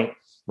point,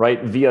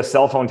 right, via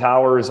cell phone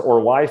towers or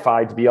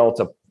Wi-Fi to be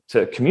able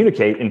to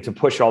communicate and to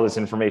push all this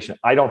information.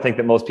 I don't think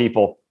that most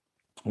people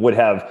would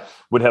have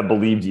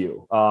believed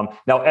you.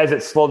 Now, as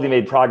it slowly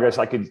made progress,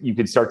 you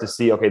could start to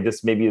see, okay,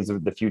 this maybe is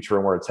the future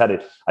and where it's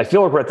headed. I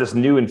feel like we're at this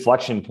new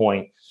inflection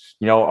point,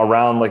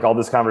 around like all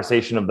this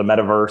conversation of the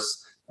metaverse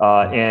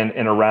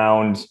and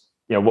around,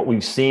 what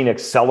we've seen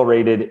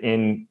accelerated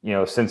in,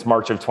 since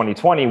March of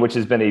 2020, which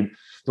has been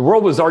the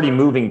world was already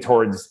moving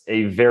towards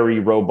a very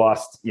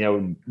robust,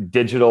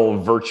 digital,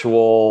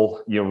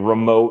 virtual,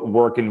 remote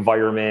work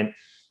environment.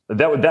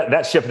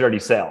 That ship had already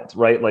sailed,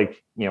 right?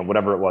 Like,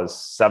 whatever it was,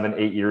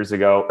 7-8 years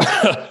ago.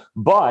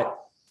 But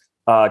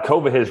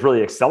COVID has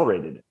really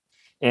accelerated it.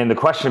 And the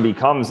question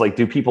becomes like,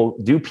 do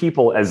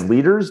people as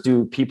leaders,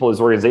 do people as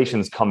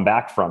organizations come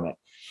back from it?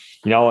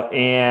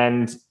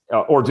 And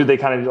or do they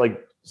kind of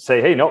like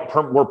say, hey, no,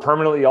 we're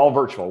permanently all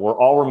virtual. We're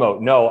all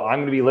remote. No, I'm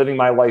going to be living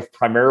my life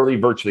primarily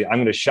virtually. I'm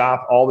going to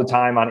shop all the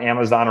time on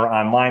Amazon or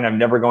online. I'm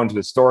never going to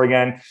a store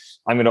again.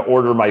 I'm going to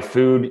order my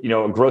food,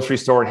 a grocery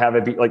store and have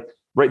it be like,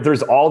 right.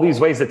 There's all these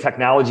ways that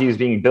technology is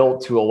being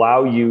built to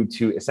allow you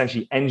to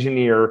essentially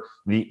engineer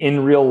the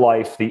in real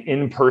life, the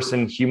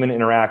in-person human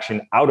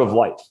interaction out of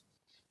life.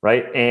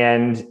 Right.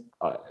 And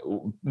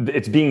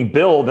it's being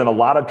billed, and a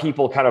lot of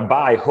people kind of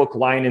buy hook,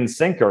 line, and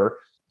sinker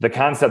the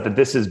concept that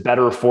this is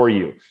better for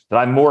you, that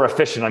I'm more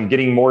efficient, I'm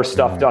getting more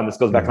stuff done. This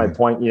goes back to my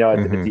point,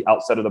 at the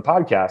outset of the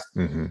podcast.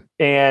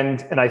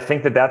 And I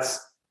think that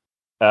that's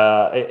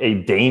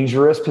a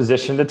dangerous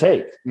position to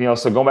take.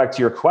 So going back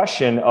to your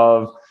question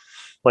of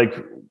like,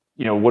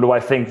 what do I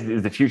think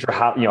is the future?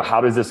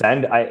 How does this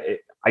end?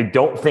 I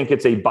don't think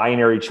it's a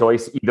binary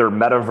choice, either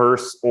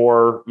metaverse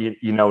or,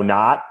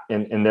 not,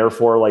 and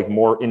therefore like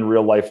more in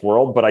real life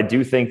world. But I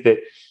do think that,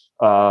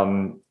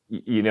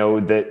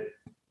 that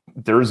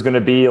there's going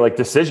to be like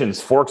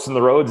decisions, forks in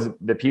the roads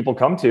that people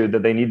come to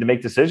that they need to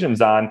make decisions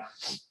on.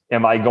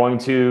 Am I going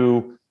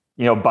to,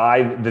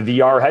 buy the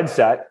VR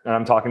headset? And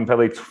I'm talking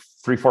probably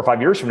 3, 4, 5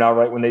 years from now,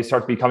 right? When they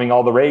start becoming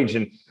all the rage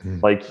and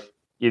like,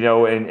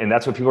 and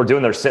that's what people are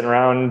doing. They're sitting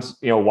around,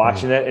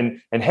 watching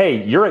it and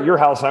hey, you're at your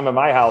house and I'm at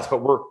my house,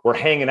 but we're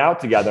hanging out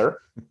together,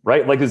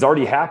 right? Like it's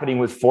already happening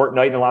with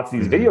Fortnite and lots of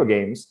these video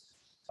games.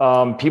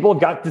 People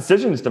have got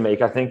decisions to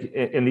make, I think,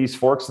 in these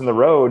forks in the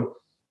road.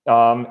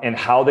 And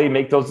how they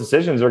make those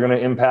decisions are going to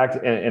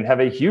impact and have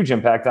a huge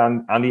impact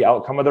on the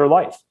outcome of their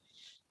life.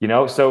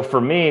 So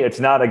for me, it's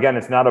not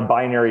a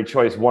binary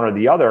choice, one or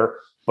the other,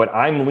 but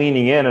I'm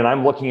leaning in and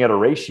I'm looking at a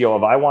ratio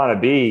of I want to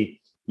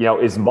be,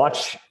 as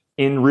much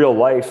in real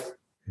life,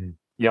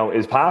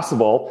 as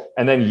possible,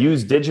 and then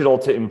use digital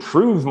to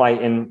improve my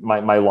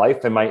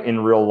life and my in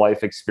real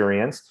life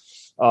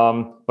experience.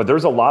 But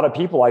there's a lot of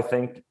people, I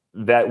think,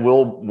 that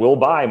will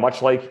buy,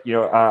 much like,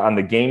 on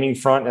the gaming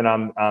front and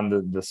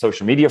on the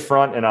social media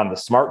front and on the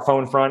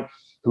smartphone front,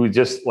 who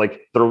just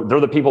like, they're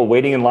the people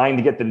waiting in line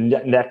to get the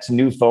next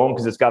new phone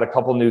because it's got a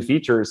couple new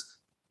features.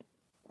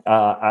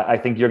 I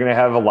think you're going to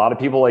have a lot of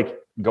people like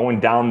going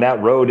down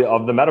that road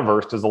of the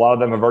metaverse because a lot of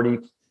them have already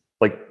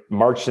like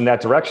marched in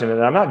that direction.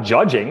 And I'm not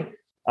judging.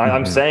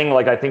 I'm saying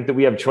like, I think that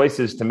we have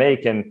choices to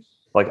make. And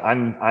like,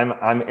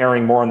 I'm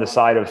erring more on the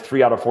side of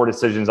 3 out of 4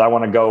 decisions. I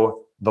want to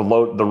go the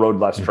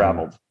road less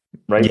traveled.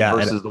 Right. Yeah,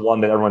 versus the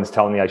one that everyone's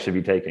telling me I should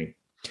be taking.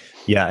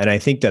 Yeah. And I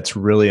think that's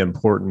really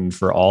important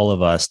for all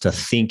of us to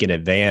think in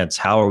advance.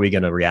 How are we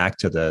going to react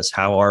to this?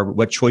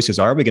 What choices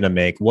are we going to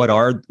make?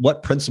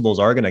 What principles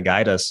are going to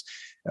guide us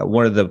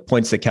one of the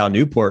points that Cal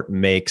Newport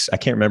makes, I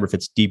can't remember if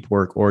it's deep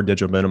work or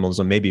digital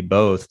minimalism, maybe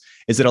both,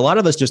 is that a lot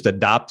of us just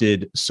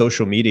adopted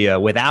social media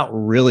without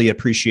really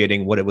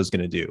appreciating what it was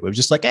going to do. It was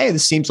just like, hey,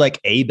 this seems like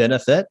a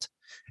benefit.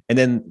 And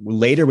then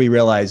later we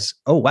realize,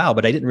 oh, wow,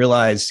 but I didn't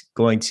realize,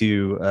 going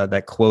to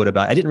that quote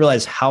about, I didn't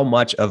realize how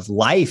much of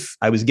life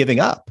I was giving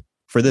up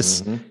for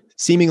this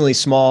seemingly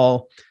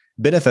small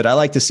benefit. I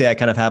like to say I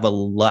kind of have a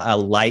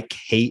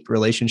like-hate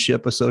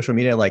relationship with social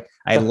media. Like,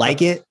 I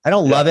like it. I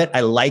don't love it.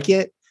 I like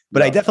it,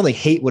 but I definitely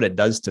hate what it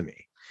does to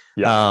me.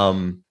 Yeah.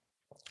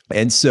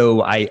 And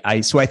so I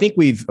think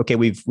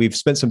we've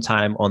spent some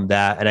time on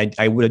that. And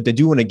I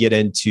do want to get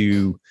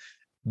into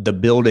the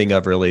building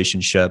of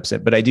relationships,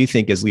 but I do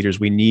think as leaders,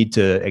 we need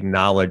to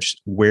acknowledge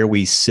where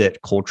we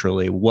sit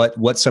culturally,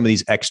 what some of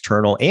these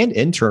external and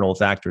internal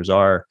factors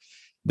are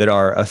that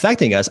are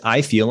affecting us.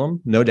 I feel them,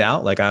 no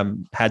doubt. Like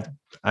I'm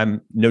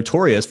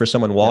notorious for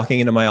someone walking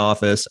into my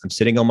office. I'm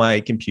sitting on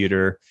my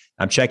computer.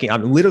 I'm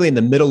literally in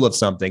the middle of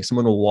something.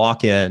 Someone will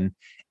walk in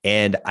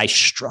and I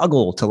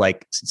struggle to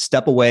like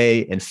step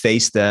away and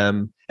face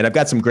them. And I've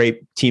got some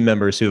great team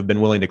members who have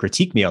been willing to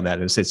critique me on that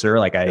and say, sir,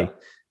 like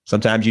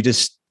sometimes you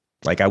just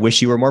like, I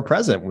wish you were more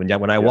present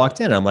when I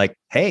walked in. I'm like,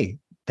 hey,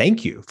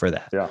 thank you for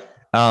that. Yeah.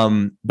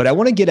 But I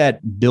want to get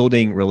at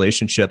building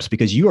relationships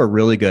because you are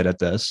really good at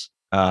this.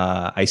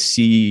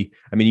 You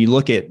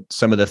look at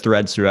some of the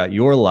threads throughout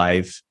your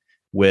life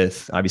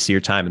with obviously your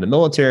time in the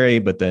military,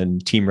 but then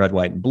Team Red,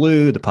 White, and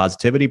Blue, the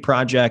Positivity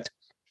Project.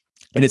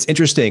 And it's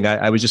interesting.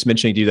 I was just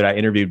mentioning to you that I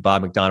interviewed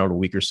Bob McDonald a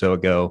week or so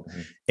ago,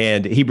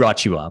 and he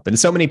brought you up. And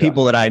so many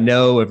people that I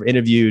know have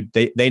interviewed,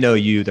 they know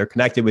you, they're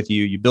connected with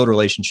you, you build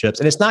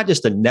relationships. And it's not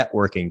just a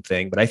networking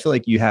thing, but I feel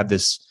like you have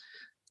this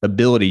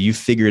ability, you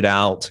figured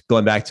out,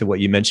 going back to what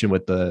you mentioned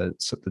with the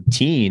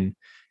teen,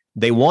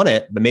 they want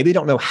it, but maybe they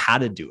don't know how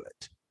to do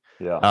it.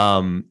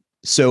 Yeah.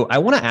 So I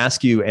want to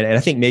ask you, and I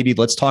think maybe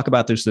let's talk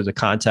about this as a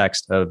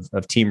context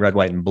of Team Red,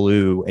 White, and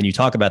Blue. And you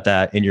talk about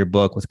that in your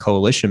book with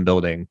coalition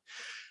building.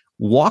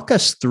 Walk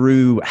us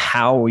through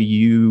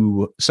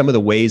some of the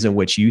ways in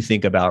which you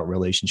think about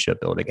relationship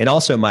building. And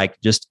also, Mike,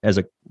 just as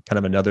a kind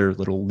of another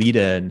little lead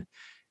in,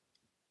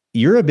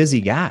 you're a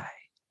busy guy.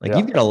 Like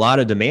you've got a lot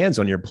of demands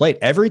on your plate.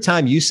 Every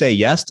time you say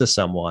yes to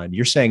someone,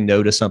 you're saying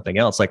no to something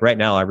else. Like right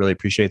now, I really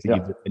appreciate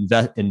that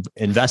you've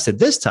invested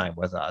this time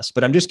with us,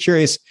 but I'm just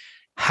curious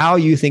how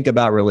you think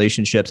about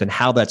relationships and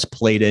how that's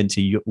played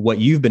into what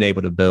you've been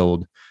able to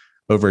build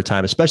over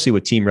time, especially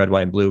with Team Red,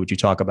 White, and Blue, which you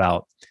talk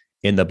about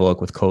in the book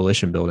with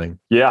coalition building.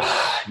 Yeah.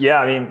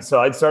 I mean,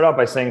 so I'd start out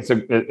by saying,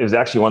 so it was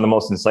actually one of the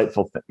most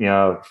insightful,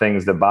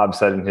 things that Bob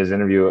said in his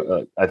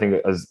interview. I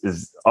think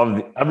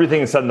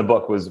everything said in the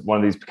book was one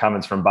of these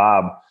comments from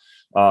Bob.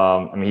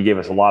 He gave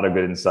us a lot of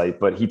good insight,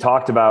 but he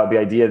talked about the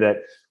idea that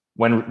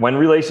when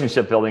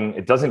relationship building,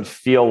 it doesn't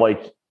feel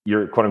like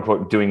you're quote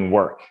unquote doing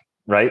work.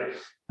 Right.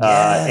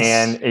 Yes.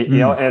 And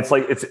it's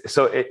like,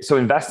 so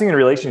investing in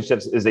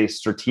relationships is a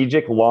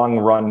strategic long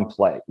run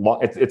play.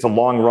 It's a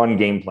long run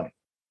game plan.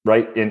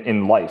 Right.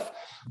 In life.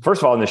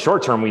 First of all, in the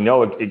short term, we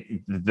know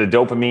the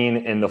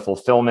dopamine and the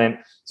fulfillment.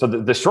 So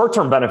the short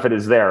term benefit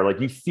is there. Like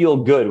you feel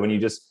good when you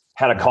just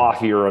had a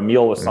coffee or a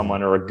meal with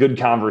someone or a good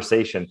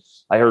conversation.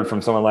 I heard from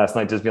someone last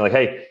night just being like,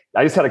 hey,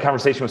 I just had a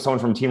conversation with someone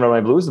from Team Red, White,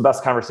 and Blue. It was the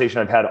best conversation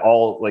I've had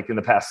in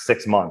the past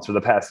 6 months or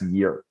the past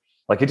year.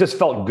 Like it just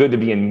felt good to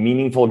be in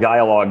meaningful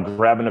dialogue,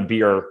 grabbing a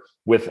beer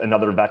with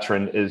another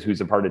veteran who's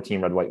a part of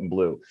Team Red, White, and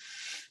Blue.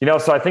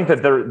 So I think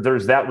that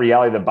there's that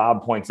reality that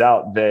Bob points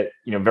out that,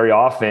 very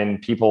often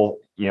people,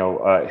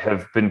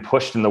 have been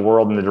pushed in the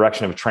world in the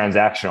direction of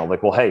transactional.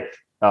 Like, well, hey,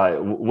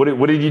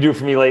 what did you do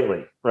for me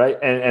lately? Right.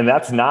 And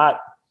that's not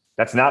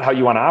how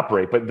you want to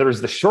operate. But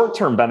there's the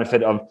short-term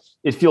benefit of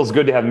it feels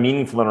good to have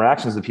meaningful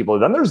interactions with people.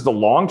 Then there's the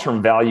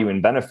long-term value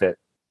and benefit.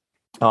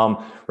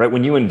 Right.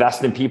 When you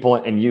invest in people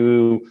and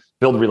you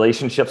build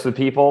relationships with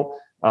people,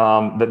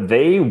 that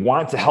they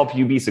want to help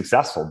you be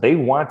successful. They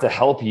want to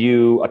help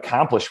you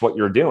accomplish what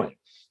you're doing.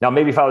 Now,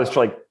 maybe if I was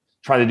trying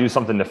to do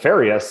something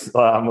nefarious,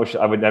 which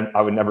I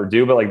would never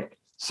do, but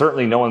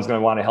certainly no one's going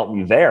to want to help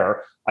me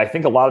there. I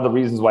think a lot of the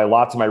reasons why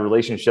lots of my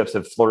relationships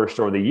have flourished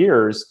over the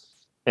years.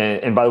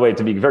 And by the way,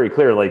 to be very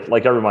clear,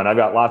 like everyone, I've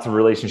got lots of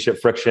relationship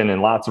friction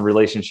and lots of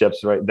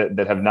relationships, right,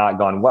 that have not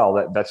gone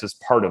well. That's just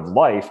part of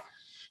life.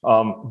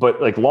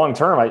 But long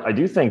term, I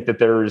do think that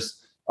there's,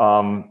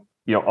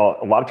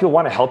 a lot of people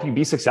want to help you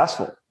be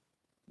successful,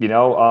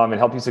 and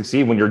help you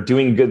succeed when you're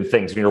doing good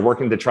things, when you're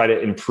working to try to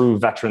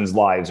improve veterans'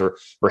 lives or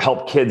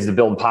help kids to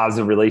build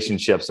positive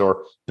relationships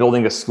or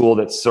building a school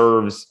that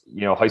serves,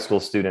 high school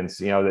students,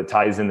 that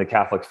ties in the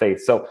Catholic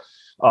faith. So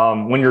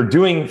when you're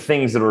doing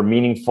things that are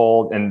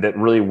meaningful and that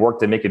really work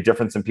to make a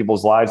difference in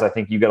people's lives, I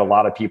think you get a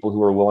lot of people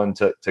who are willing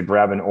to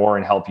grab an oar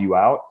and help you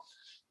out.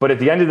 But at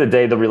the end of the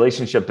day, the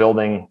relationship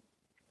building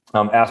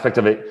aspect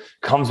of it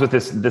comes with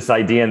this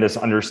idea and this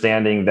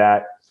understanding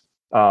that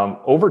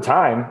over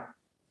time,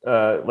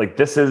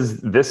 this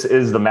is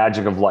the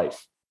magic of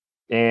life,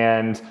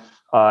 and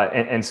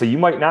so you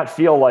might not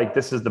feel like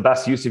this is the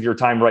best use of your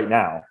time right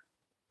now,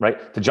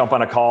 right? To jump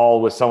on a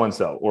call with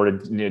so-and-so, or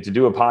to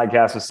do a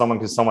podcast with someone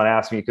because someone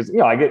asked me, because,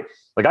 I get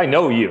like, I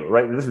know you,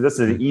 right? This is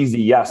an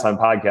easy yes on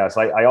podcasts.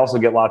 I also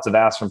get lots of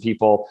asks from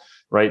people,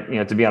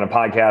 right? To be on a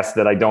podcast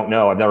that I don't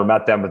know. I've never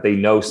met them, but they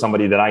know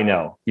somebody that I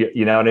know,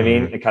 you know what I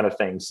mean? It kind of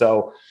thing.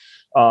 So,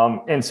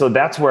 and so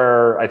that's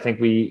where I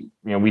think we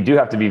do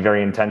have to be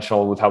very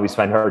intentional with how we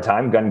spend our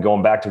time. Again,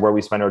 going back to where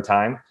we spend our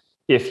time.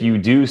 If you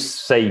do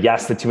say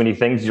yes to too many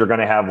things, you're going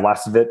to have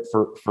less of it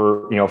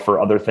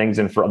for other things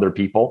and for other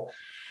people.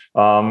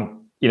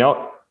 And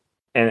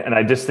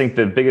I just think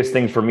the biggest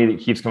thing for me that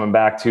keeps coming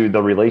back to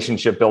the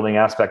relationship building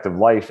aspect of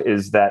life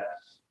is that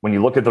when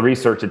you look at the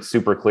research, it's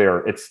super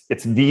clear.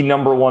 It's the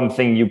number one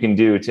thing you can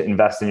do to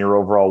invest in your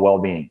overall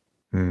well-being.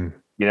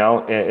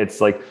 It's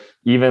like,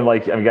 even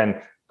like,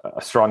 again,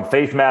 a strong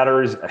faith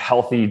matters, a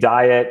healthy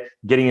diet,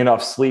 getting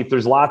enough sleep.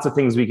 There's lots of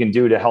things we can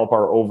do to help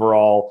our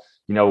overall,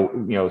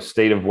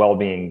 state of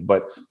well-being.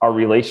 But our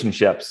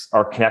relationships,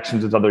 our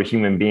connections with other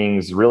human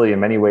beings, really in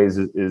many ways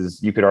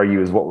is you could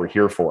argue is what we're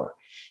here for,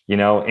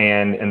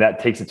 and that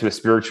takes it to a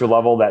spiritual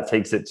level, that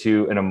takes it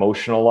to an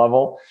emotional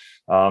level.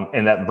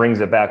 And that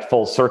brings it back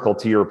full circle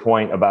to your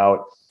point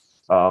about,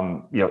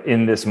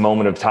 in this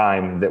moment of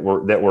time that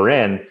we're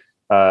in,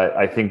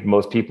 I think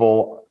most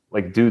people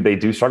they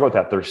do struggle with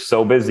that. They're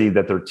so busy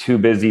that they're too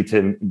busy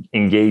to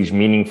engage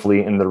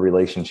meaningfully in their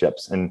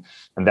relationships. And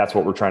that's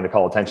what we're trying to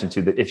call attention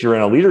to, that if you're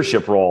in a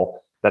leadership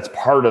role, that's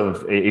part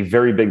of a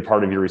very big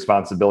part of your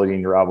responsibility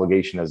and your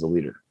obligation as a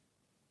leader.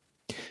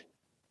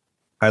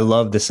 I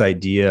love this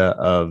idea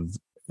of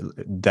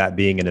that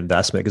being an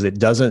investment, because it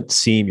doesn't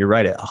seem, you're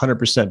right,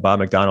 100% Bob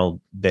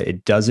McDonald, that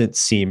it doesn't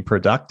seem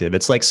productive.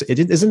 It's like,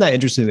 isn't that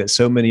interesting that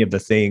so many of the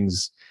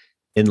things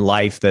in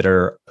life that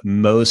are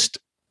most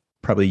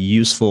probably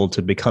useful to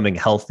becoming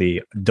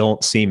healthy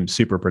don't seem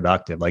super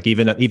productive? Like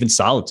even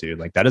solitude,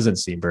 like that doesn't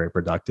seem very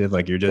productive.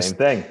 Like you're just, same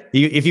thing.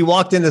 If you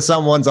walked into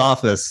someone's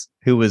office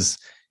who was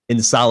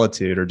in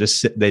solitude, or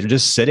they're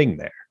just sitting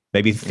there,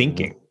 maybe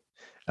thinking,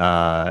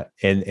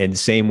 and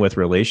same with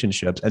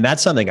relationships. And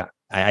that's something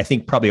I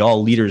think probably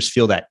all leaders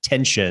feel, that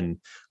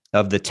tension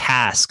of the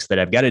tasks that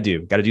I've got to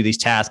do these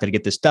tasks, got to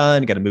get this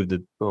done, got to move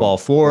the ball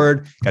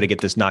forward, got to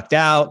get this knocked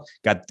out,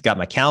 got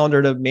my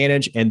calendar to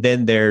manage. And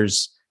then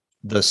there's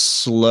the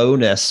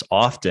slowness,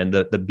 often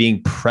the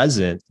being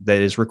present,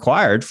 that is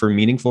required for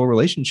meaningful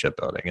relationship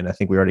building. And I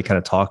think we already kind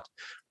of talked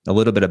a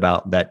little bit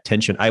about that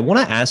tension. I want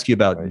to ask you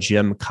about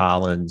Jim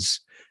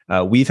Collins.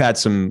 We've had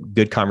some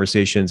good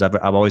conversations. I've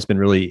always been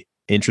really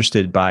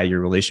interested by your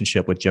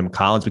relationship with Jim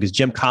Collins, because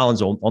Jim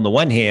Collins, on the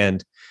one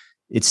hand,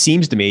 it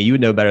seems to me, you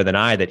would know better than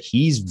I, that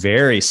he's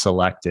very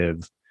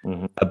selective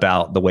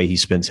about the way he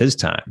spends his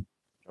time.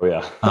 Oh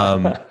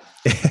yeah.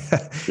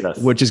 Yes.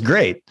 Which is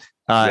great.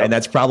 And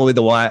that's probably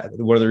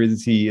one of the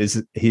reasons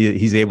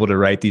he's able to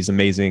write these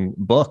amazing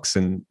books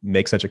and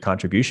make such a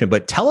contribution.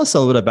 But tell us a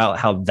little bit about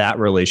how that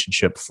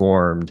relationship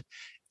formed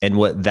and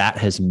what that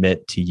has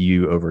meant to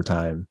you over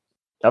time.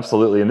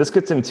 Absolutely. And this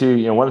gets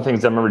into, one of the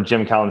things I remember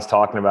Jim Collins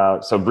talking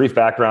about. So brief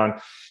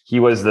background, he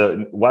was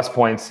the West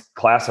Point's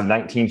class of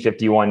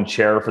 1951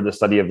 chair for the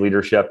study of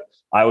leadership.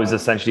 I was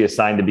essentially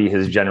assigned to be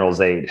his general's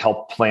aide,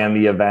 help plan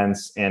the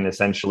events, and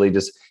essentially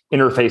just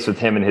interface with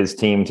him and his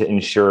team to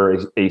ensure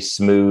a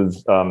smooth,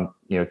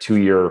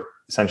 2-year,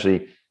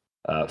 essentially,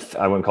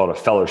 I wouldn't call it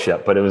a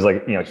fellowship, but it was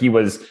like, he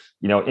was,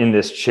 in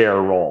this chair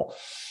role.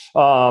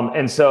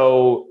 And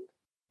so,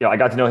 I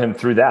got to know him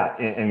through that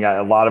and got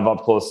a lot of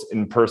up close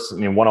in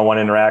person, one-on-one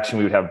interaction.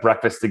 We would have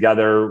breakfast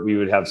together. We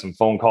would have some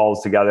phone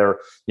calls together.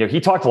 He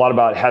talked a lot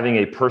about having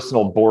a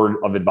personal board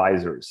of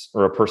advisors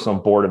or a personal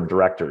board of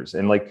directors,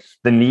 and like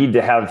the need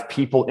to have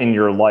people in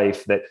your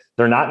life that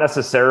they're not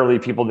necessarily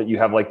people that you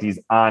have like these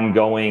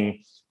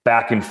ongoing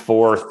back and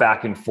forth,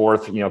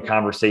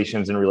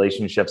 conversations and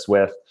relationships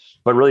with,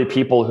 but really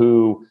people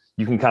who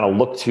you can kind of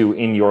look to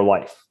in your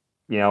life.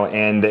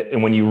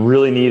 And when you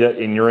really need it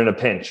and you're in a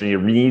pinch or you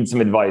need some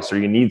advice or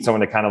you need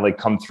someone to kind of like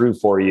come through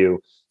for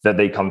you, that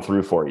they come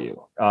through for you.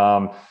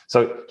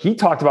 So he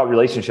talked about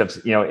relationships,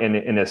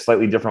 in a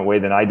slightly different way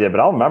than I did,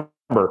 but I'll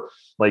remember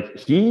like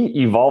he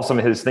evolved some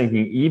of his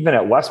thinking, even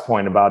at West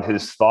Point, about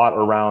his thought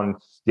around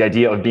the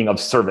idea of being of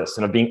service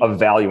and of being of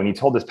value. And he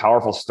told this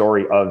powerful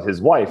story of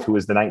his wife, who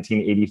was the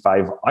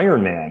 1985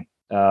 Ironman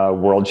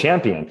world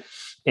champion.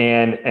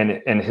 And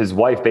his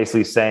wife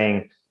basically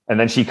saying, and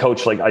then she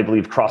coached, like, I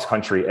believe, cross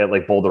country at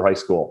like Boulder High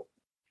School.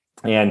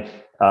 And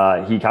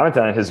he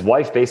commented on it. His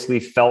wife basically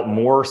felt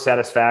more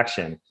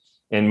satisfaction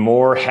and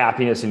more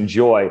happiness and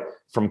joy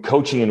from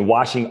coaching and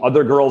watching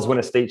other girls win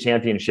a state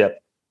championship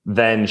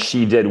than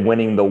she did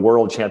winning the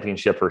world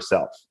championship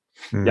herself.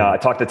 Mm-hmm. Yeah, I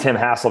talked to Tim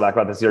Hasselbeck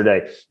about this the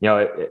other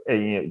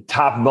day.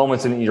 Top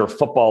moments in your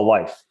football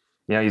life.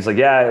 He's like,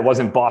 yeah, it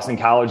wasn't Boston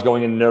College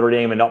going into Notre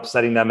Dame and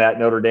upsetting them at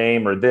Notre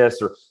Dame or this,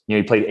 or,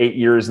 he played 8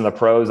 years in the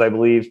pros, I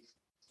believe.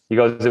 He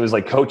goes, it was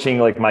like coaching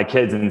like my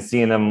kids and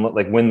seeing them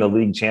like win the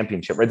league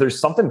championship, right? There's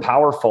something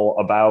powerful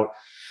about,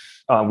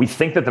 we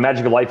think that the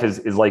magic of life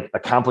is like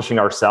accomplishing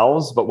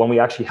ourselves, but when we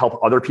actually help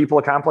other people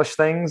accomplish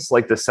things,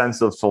 like the sense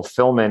of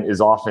fulfillment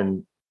is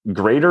often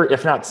greater,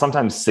 if not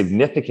sometimes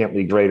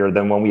significantly greater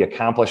than when we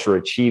accomplish or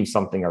achieve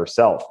something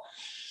ourselves.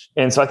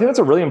 And so I think that's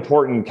a really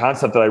important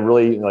concept that I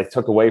really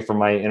took away from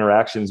my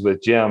interactions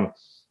with Jim.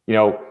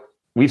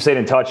 We've stayed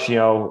in touch,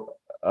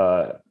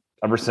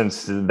 ever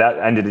since that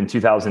ended in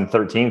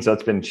 2013. So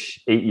it's been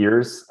 8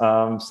 years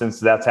since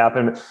that's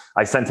happened.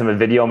 I sent him a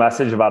video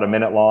message about a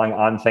minute long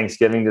on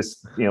Thanksgiving,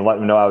 just, let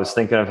him know I was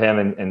thinking of him,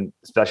 and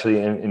especially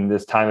in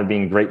this time of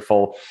being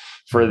grateful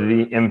for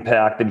the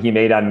impact that he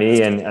made on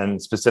me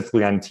and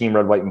specifically on Team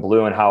Red, White, and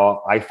Blue, and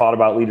how I thought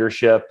about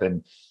leadership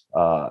and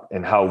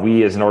how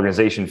we as an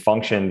organization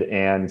functioned.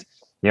 And,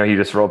 he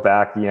just wrote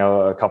back,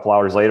 a couple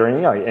hours later,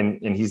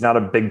 and he's not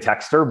a big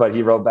texter, but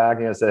he wrote back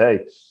and said,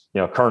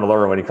 hey, Colonel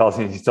Irwin,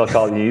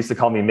 he used to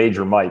call me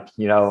Major Mike,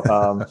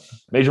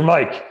 Major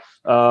Mike.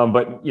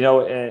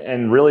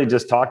 And really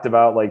just talked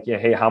about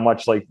hey, how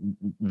much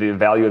the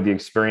value of the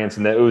experience,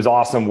 and that it was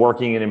awesome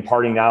working and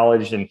imparting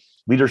knowledge and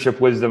leadership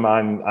wisdom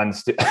on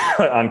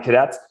on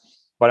cadets,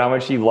 but how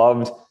much he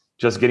loved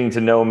just getting to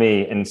know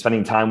me and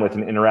spending time with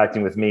and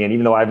interacting with me. And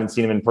even though I haven't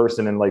seen him in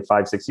person in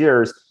 5-6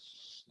 years,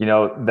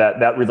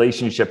 that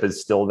relationship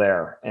is still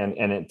there.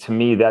 And to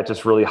me, that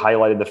just really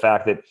highlighted the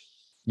fact that,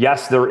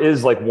 yes, there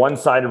is one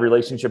side of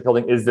relationship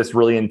building is this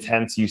really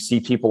intense. You see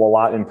people a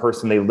lot in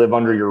person. They live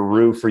under your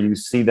roof, or you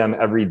see them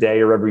every day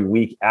or every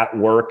week at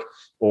work,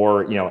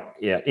 or,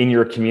 in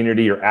your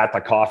community or at the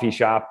coffee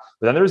shop.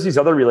 But then there's these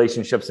other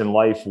relationships in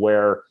life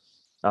where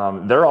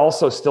they're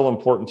also still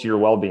important to your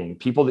well-being.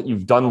 People that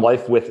you've done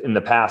life with in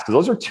the past, because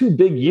those are 2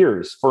 big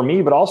years for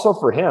me, but also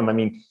for him. I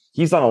mean,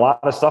 he's done a lot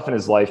of stuff in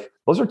his life.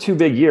 Those are 2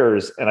 big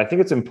years. And I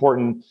think it's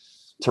important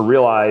to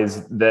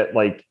realize that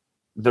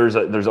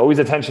there's always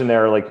a tension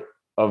there,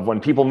 of when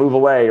people move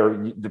away,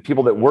 or the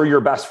people that were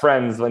your best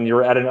friends when you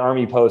were at an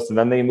Army post and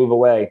then they move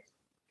away.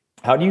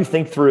 How do you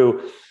think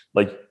through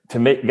to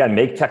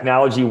make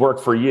technology work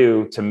for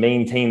you to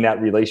maintain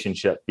that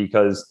relationship?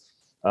 Because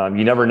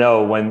you never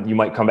know when you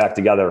might come back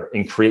together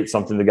and create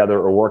something together,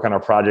 or work on a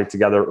project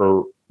together,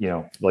 or,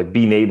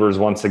 be neighbors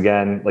once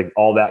again,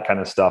 all that kind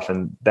of stuff.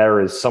 And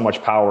there is so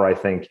much power, I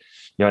think,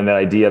 in that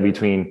idea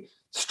between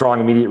strong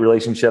immediate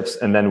relationships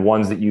and then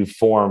ones that you've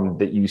formed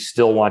that you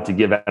still want to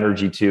give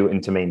energy to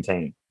and to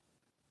maintain.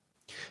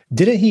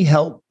 Didn't he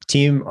help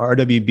Team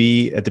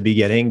RWB at the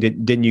beginning?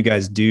 Didn't you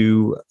guys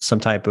do some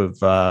type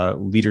of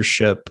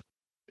leadership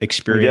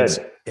experience?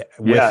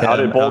 With him out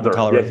at Boulder.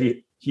 Yeah,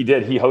 he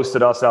did. He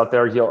hosted us out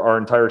there. Our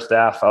entire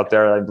staff out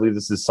there. I believe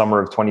this is summer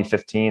of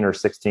 2015 or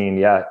 16.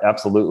 Yeah,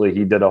 absolutely.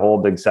 He did a whole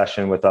big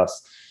session with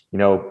us,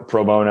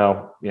 pro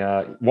bono.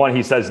 Yeah. One,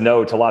 he says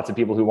no to lots of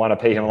people who want to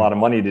pay him a lot of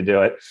money to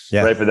do it.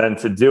 Yeah. Right. But then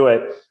to do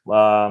it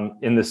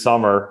in the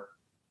summer,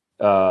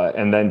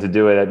 and then to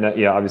do it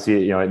at,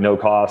 obviously, at no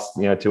cost,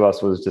 to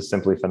us, was just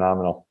simply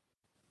phenomenal.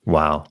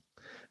 Wow.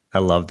 I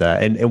love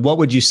that. And what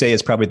would you say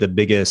is probably the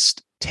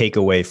biggest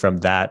takeaway from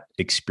that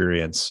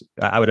experience?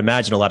 I would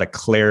imagine a lot of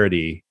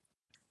clarity.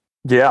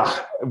 Yeah.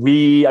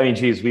 We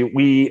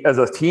as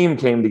a team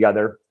came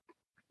together,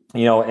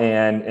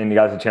 and you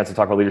guys had a chance to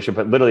talk about leadership,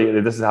 but literally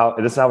this is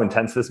how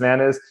intense this man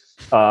is.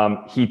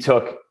 He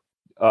took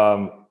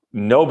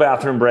no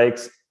bathroom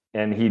breaks,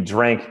 and he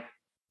drank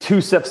 2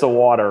 sips of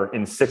water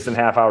in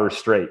 6.5 hours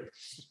straight.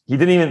 He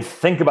didn't even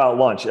think about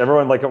lunch.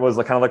 Everyone it was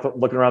kind of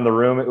looking around the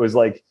room. It was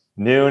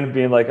noon,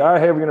 being all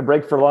right, hey, we're going to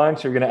break for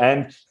lunch. We're going to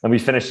end. And we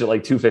finished at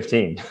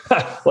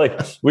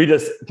 2:15. We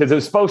just, because it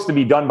was supposed to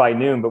be done by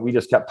noon, but we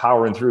just kept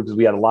powering through because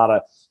we had a lot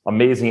of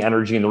amazing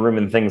energy in the room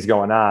and things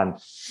going on.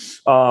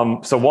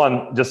 So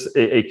one, just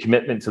a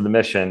commitment to the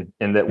mission,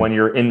 and that when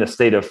you're in the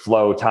state of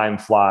flow, time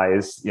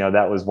flies.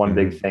 That was one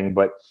big thing.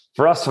 But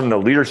for us, from the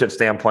leadership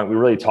standpoint, we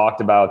really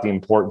talked about the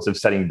importance of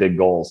setting big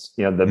goals,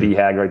 the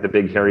BHAG, right? The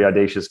big, hairy,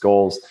 audacious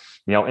goals,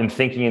 and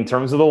thinking in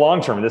terms of the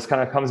long term. And this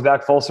kind of comes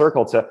back full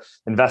circle to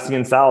investing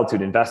in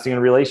solitude, investing in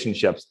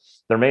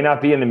relationships. There may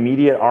not be an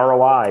immediate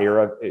ROI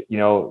or,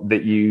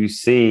 that you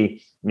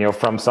see,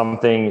 from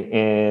something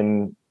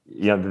in,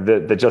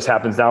 that just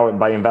happens now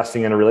by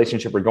investing in a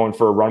relationship or going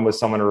for a run with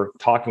someone or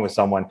talking with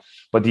someone,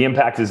 but the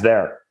impact is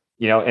there.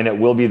 And it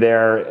will be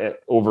there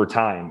over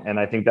time. And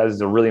I think that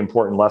is a really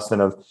important lesson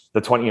of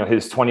the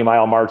his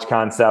 20-mile march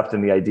concept,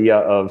 and the idea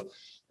of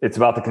it's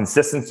about the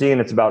consistency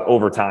and it's about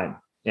over time.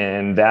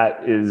 And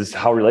that is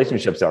how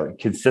relationships are.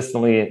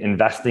 Consistently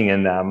investing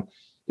in them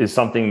is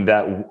something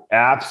that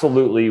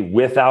absolutely,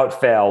 without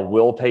fail,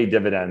 will pay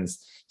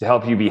dividends to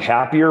help you be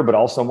happier, but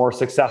also more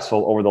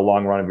successful over the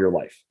long run of your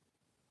life.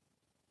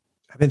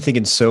 I've been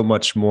thinking so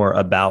much more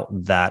about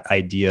that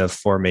idea of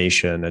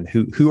formation and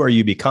who are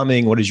you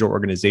becoming? What is your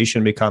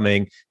organization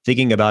becoming?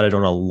 Thinking about it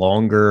on a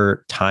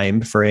longer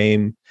time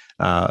frame.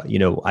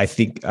 I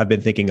think I've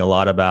been thinking a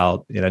lot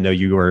about, and I know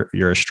you're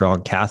a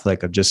strong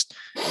Catholic, of just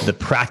the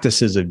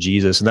practices of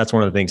Jesus. And that's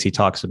one of the things he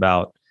talks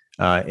about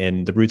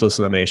in the ruthless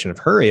elimination of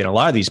hurry. And a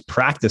lot of these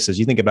practices,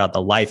 you think about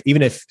the life,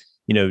 even if,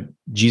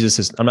 Jesus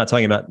is, I'm not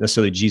talking about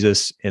necessarily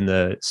Jesus in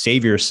the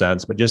Savior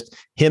sense, but just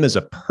him as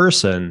a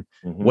person,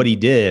 what he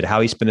did, how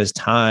he spent his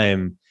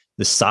time,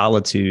 the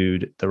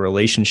solitude, the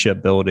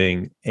relationship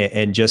building,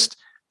 and just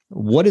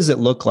what does it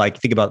look like?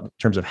 Think about in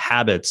terms of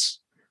habits,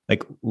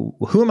 like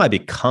who am I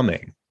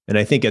becoming? And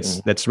I think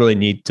that's really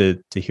neat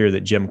to hear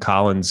that Jim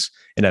Collins,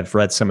 and I've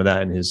read some of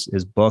that in his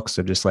books,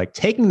 of just like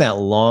taking that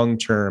long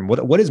term.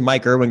 What is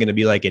Mike Irwin going to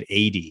be like at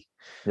 80?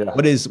 Yeah.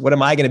 What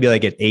am I going to be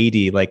like at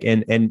 80? Like,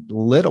 and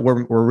little,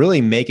 we're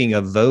really making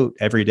a vote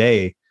every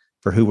day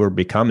for who we're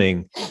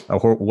becoming,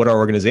 or what our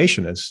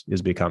organization is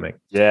becoming.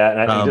 Yeah.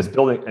 And I think just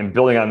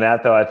building on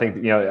that though, I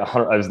think,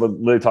 I was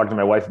literally talking to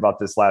my wife about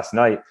this last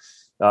night.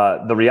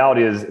 The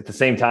reality is at the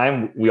same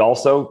time, we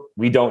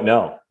don't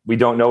know. We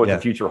don't know what the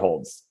future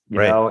holds, you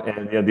know,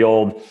 and the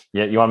old,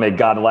 you want to make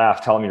God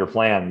laugh, tell him your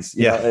plans.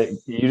 You know,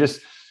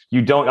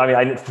 you don't,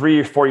 I mean, 3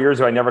 or 4 years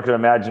ago, I never could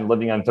imagine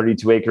living on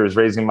 32 acres,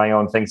 raising my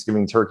own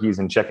Thanksgiving turkeys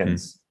and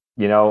chickens,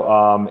 and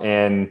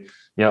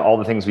all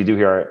the things we do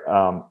here.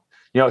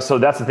 So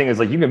that's the thing, is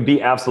like, you can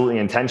be absolutely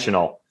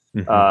intentional.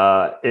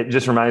 It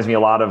just reminds me a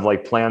lot of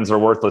like, plans are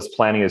worthless,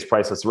 planning is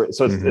priceless.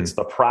 So it's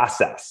the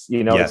process,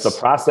 it's the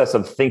process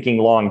of thinking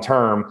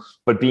long-term,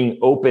 but being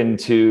open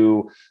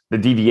to the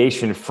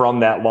deviation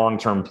from that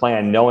long-term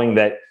plan, knowing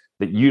that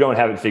you don't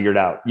have it figured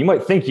out. You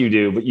might think you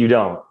do, but you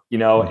don't,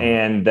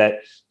 and that,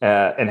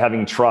 and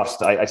having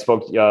trust. I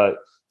spoke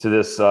to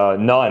this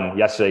nun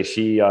yesterday.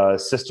 She,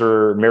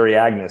 Sister Mary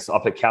Agnes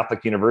up at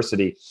Catholic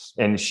University,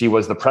 and she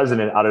was the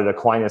president out at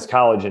Aquinas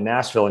College in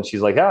Nashville. And she's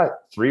like,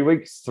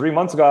 3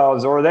 months ago, I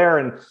was over there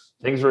and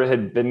things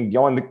had been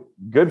going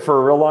good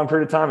for a real long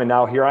period of time. And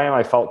now here I am.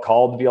 I felt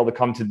called to be able to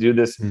come to do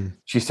this.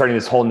 She's starting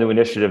this whole new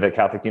initiative at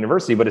Catholic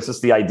University, but it's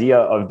just the idea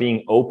of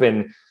being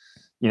open,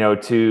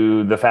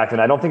 to the fact, and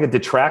I don't think it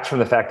detracts from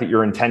the fact that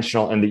you're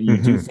intentional and that you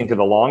do think of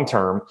the long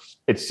term.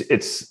 It's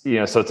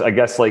so it's, I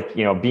guess, like,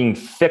 being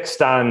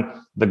fixed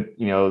on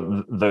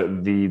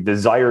the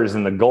desires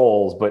and the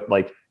goals, but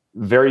like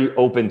very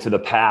open to the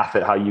path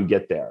at how you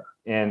get there.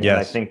 And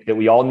I think that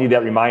we all need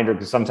that reminder,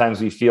 because sometimes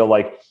we feel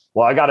like,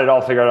 well, I got it all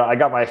figured out. I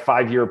got my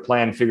 5-year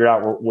plan figured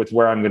out with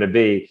where I'm going to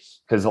be.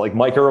 Because like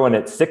Mike Irwin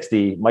at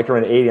 60, Mike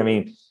Irwin at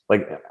 80,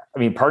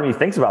 part of me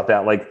thinks about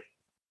that. Like,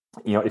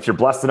 if you're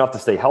blessed enough to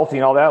stay healthy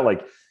and all that,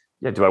 like,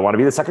 do I want to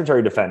be the Secretary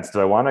of Defense? Do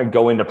I want to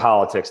go into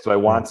politics? Do I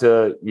want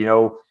to,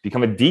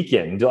 become a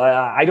deacon?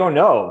 I don't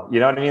know.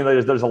 You know what I mean?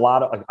 There's a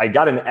lot of, I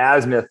got an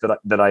azimuth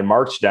that I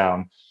marched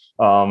down,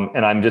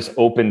 and I'm just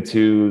open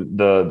to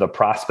the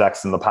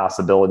prospects and the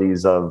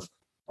possibilities of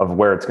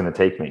where it's going to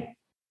take me.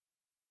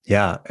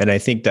 Yeah. And I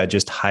think that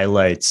just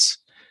highlights,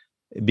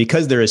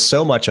 because there is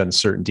so much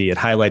uncertainty, it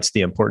highlights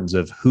the importance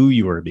of who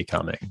you are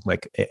becoming.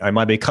 Like, am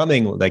I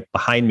becoming, like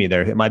behind me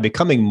there, am I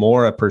becoming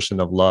more a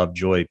person of love,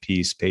 joy,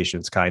 peace,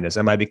 patience, kindness?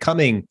 Am I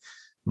becoming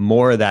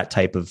more of that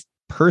type of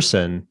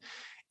person?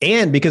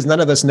 And because none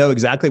of us know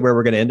exactly where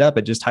we're going to end up,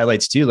 it just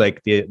highlights too,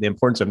 like the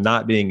importance of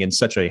not being in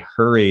such a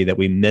hurry that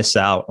we miss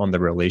out on the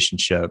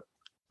relationship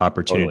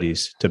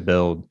opportunities to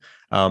build.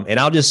 And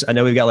I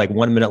know we've got like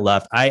 1 minute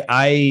left.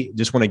 I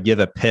just want to give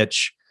a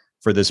pitch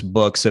for this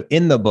book. So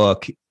in the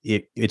book,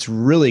 it's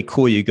really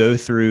cool. You go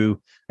through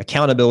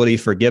accountability,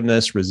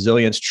 forgiveness,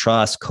 resilience,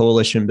 trust,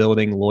 coalition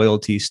building,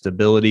 loyalty,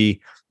 stability.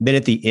 Then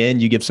at the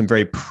end, you give some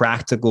very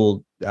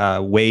practical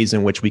ways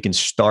in which we can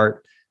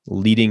start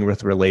leading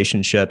with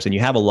relationships. And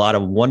you have a lot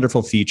of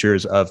wonderful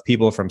features of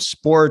people from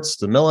sports,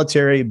 the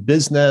military,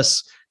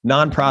 business,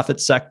 nonprofit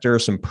sector,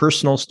 some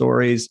personal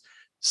stories.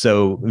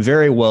 So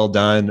very well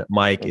done,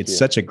 Mike. Thank you.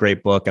 Such a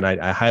great book, and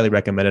I highly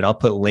recommend it. I'll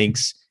put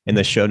links in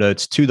the show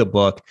notes to the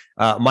book.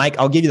 Mike,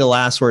 I'll give you the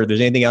last word. If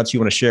there's anything else you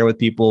want to share with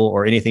people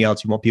or anything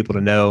else you want people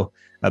to know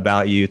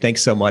about you,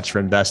 thanks so much for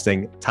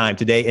investing time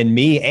today in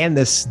me and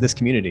this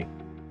community.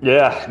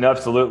 Yeah, no,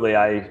 absolutely.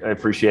 I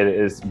appreciate it.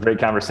 It's a great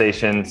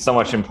conversation. So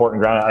much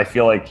important ground. I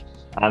feel like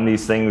on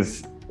these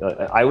things,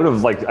 I would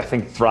have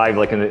thrived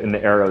like in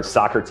the era of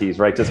Socrates,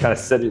 right? Just kind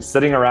of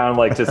sitting around,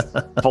 like just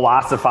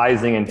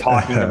philosophizing and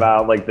talking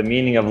about like the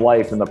meaning of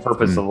life and the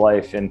purpose of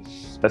life. And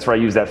that's where I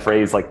use that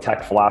phrase, like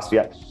tech philosophy.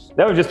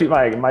 That would just be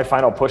my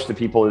final push to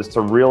people, is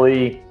to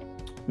really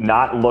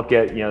not look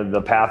at,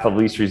 the path of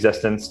least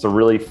resistance, to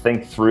really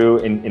think through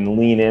and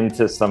lean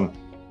into some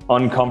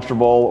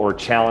uncomfortable or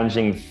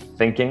challenging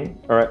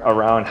thinking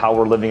around how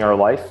we're living our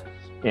life.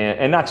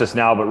 And not just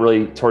now, but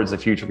really towards the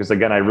future. Because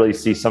again, I really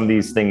see some of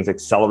these things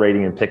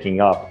accelerating and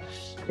picking up.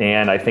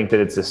 And I think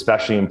that it's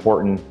especially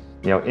important,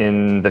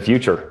 in the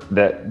future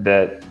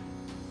that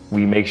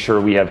we make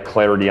sure we have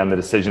clarity on the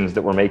decisions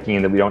that we're making,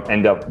 and that we don't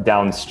end up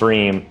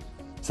downstream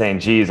saying,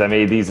 geez, I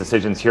made these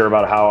decisions here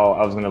about how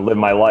I was going to live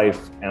my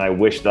life, and I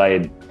wish that I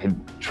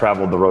had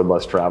traveled the road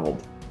less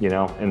traveled,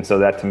 And so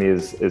that to me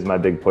is my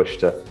big push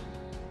to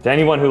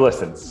anyone who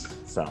listens.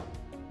 So,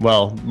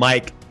 well,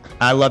 Mike,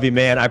 I love you,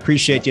 man. I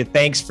appreciate you.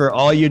 Thanks for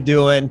all you're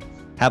doing.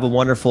 Have a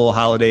wonderful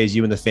holidays,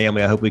 you and the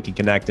family. I hope we can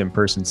connect in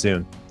person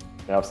soon.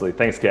 Absolutely.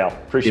 Thanks, Cal.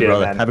 Appreciate it,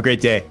 man. Have a great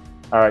day.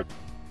 All right.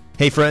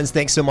 Hey friends,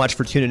 thanks so much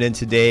for tuning in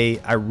today.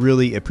 I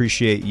really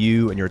appreciate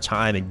you and your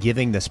time and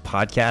giving this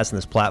podcast and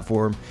this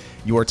platform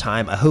your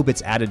time. I hope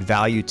it's added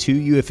value to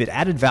you. If it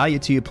added value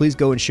to you, please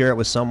go and share it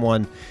with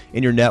someone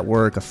in your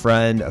network, a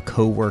friend, a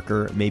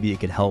coworker. Maybe it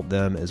could help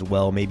them as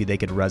well. Maybe they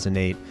could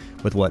resonate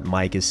with what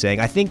Mike is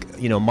saying. I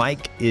think,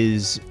 Mike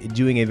is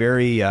doing a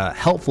very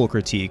helpful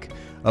critique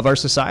of our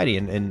society.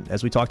 And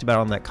as we talked about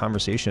on that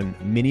conversation,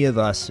 many of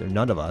us, or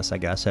none of us, I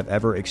guess, have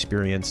ever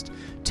experienced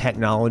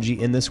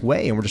technology in this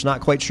way. And we're just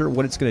not quite sure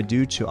what it's going to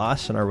do to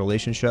us and our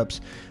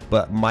relationships.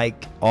 But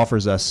Mike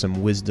offers us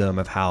some wisdom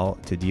of how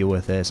to deal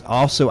with this.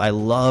 Also, I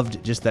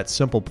loved just that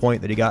simple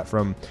point that he got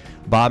from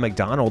Bob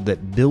McDonald,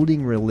 that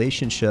building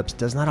relationships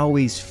does not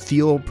always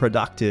feel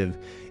productive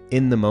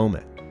in the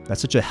moment. That's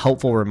such a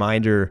helpful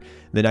reminder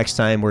the next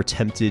time we're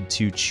tempted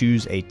to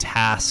choose a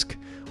task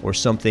or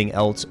something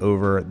else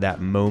over that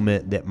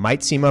moment that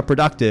might seem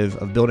unproductive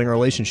of building a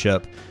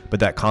relationship, but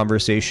that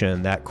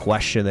conversation, that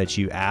question that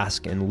you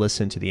ask and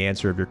listen to the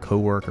answer of your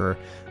coworker,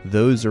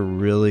 those are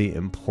really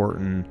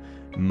important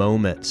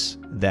moments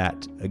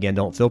that, again,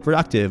 don't feel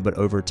productive, but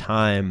over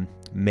time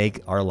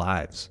make our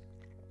lives.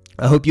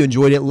 I hope you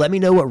enjoyed it. Let me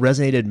know what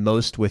resonated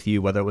most with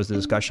you, whether it was the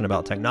discussion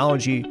about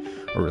technology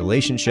or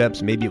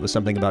relationships. Maybe it was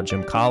something about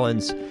Jim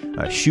Collins.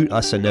 Shoot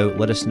us a note.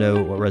 Let us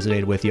know what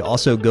resonated with you.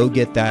 Also, go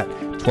get that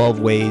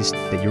 12 ways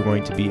that you're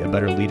going to be a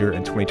better leader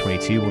in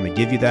 2022. When we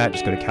give you that,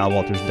 just go to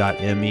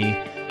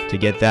calwalters.me to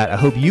get that. I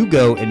hope you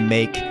go and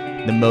make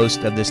the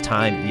most of this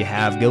time you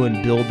have. Go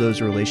and build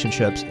those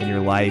relationships in your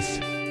life.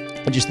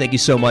 And just thank you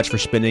so much for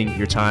spending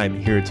your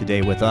time here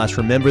today with us.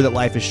 Remember that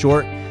life is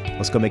short.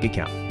 Let's go make it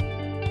count.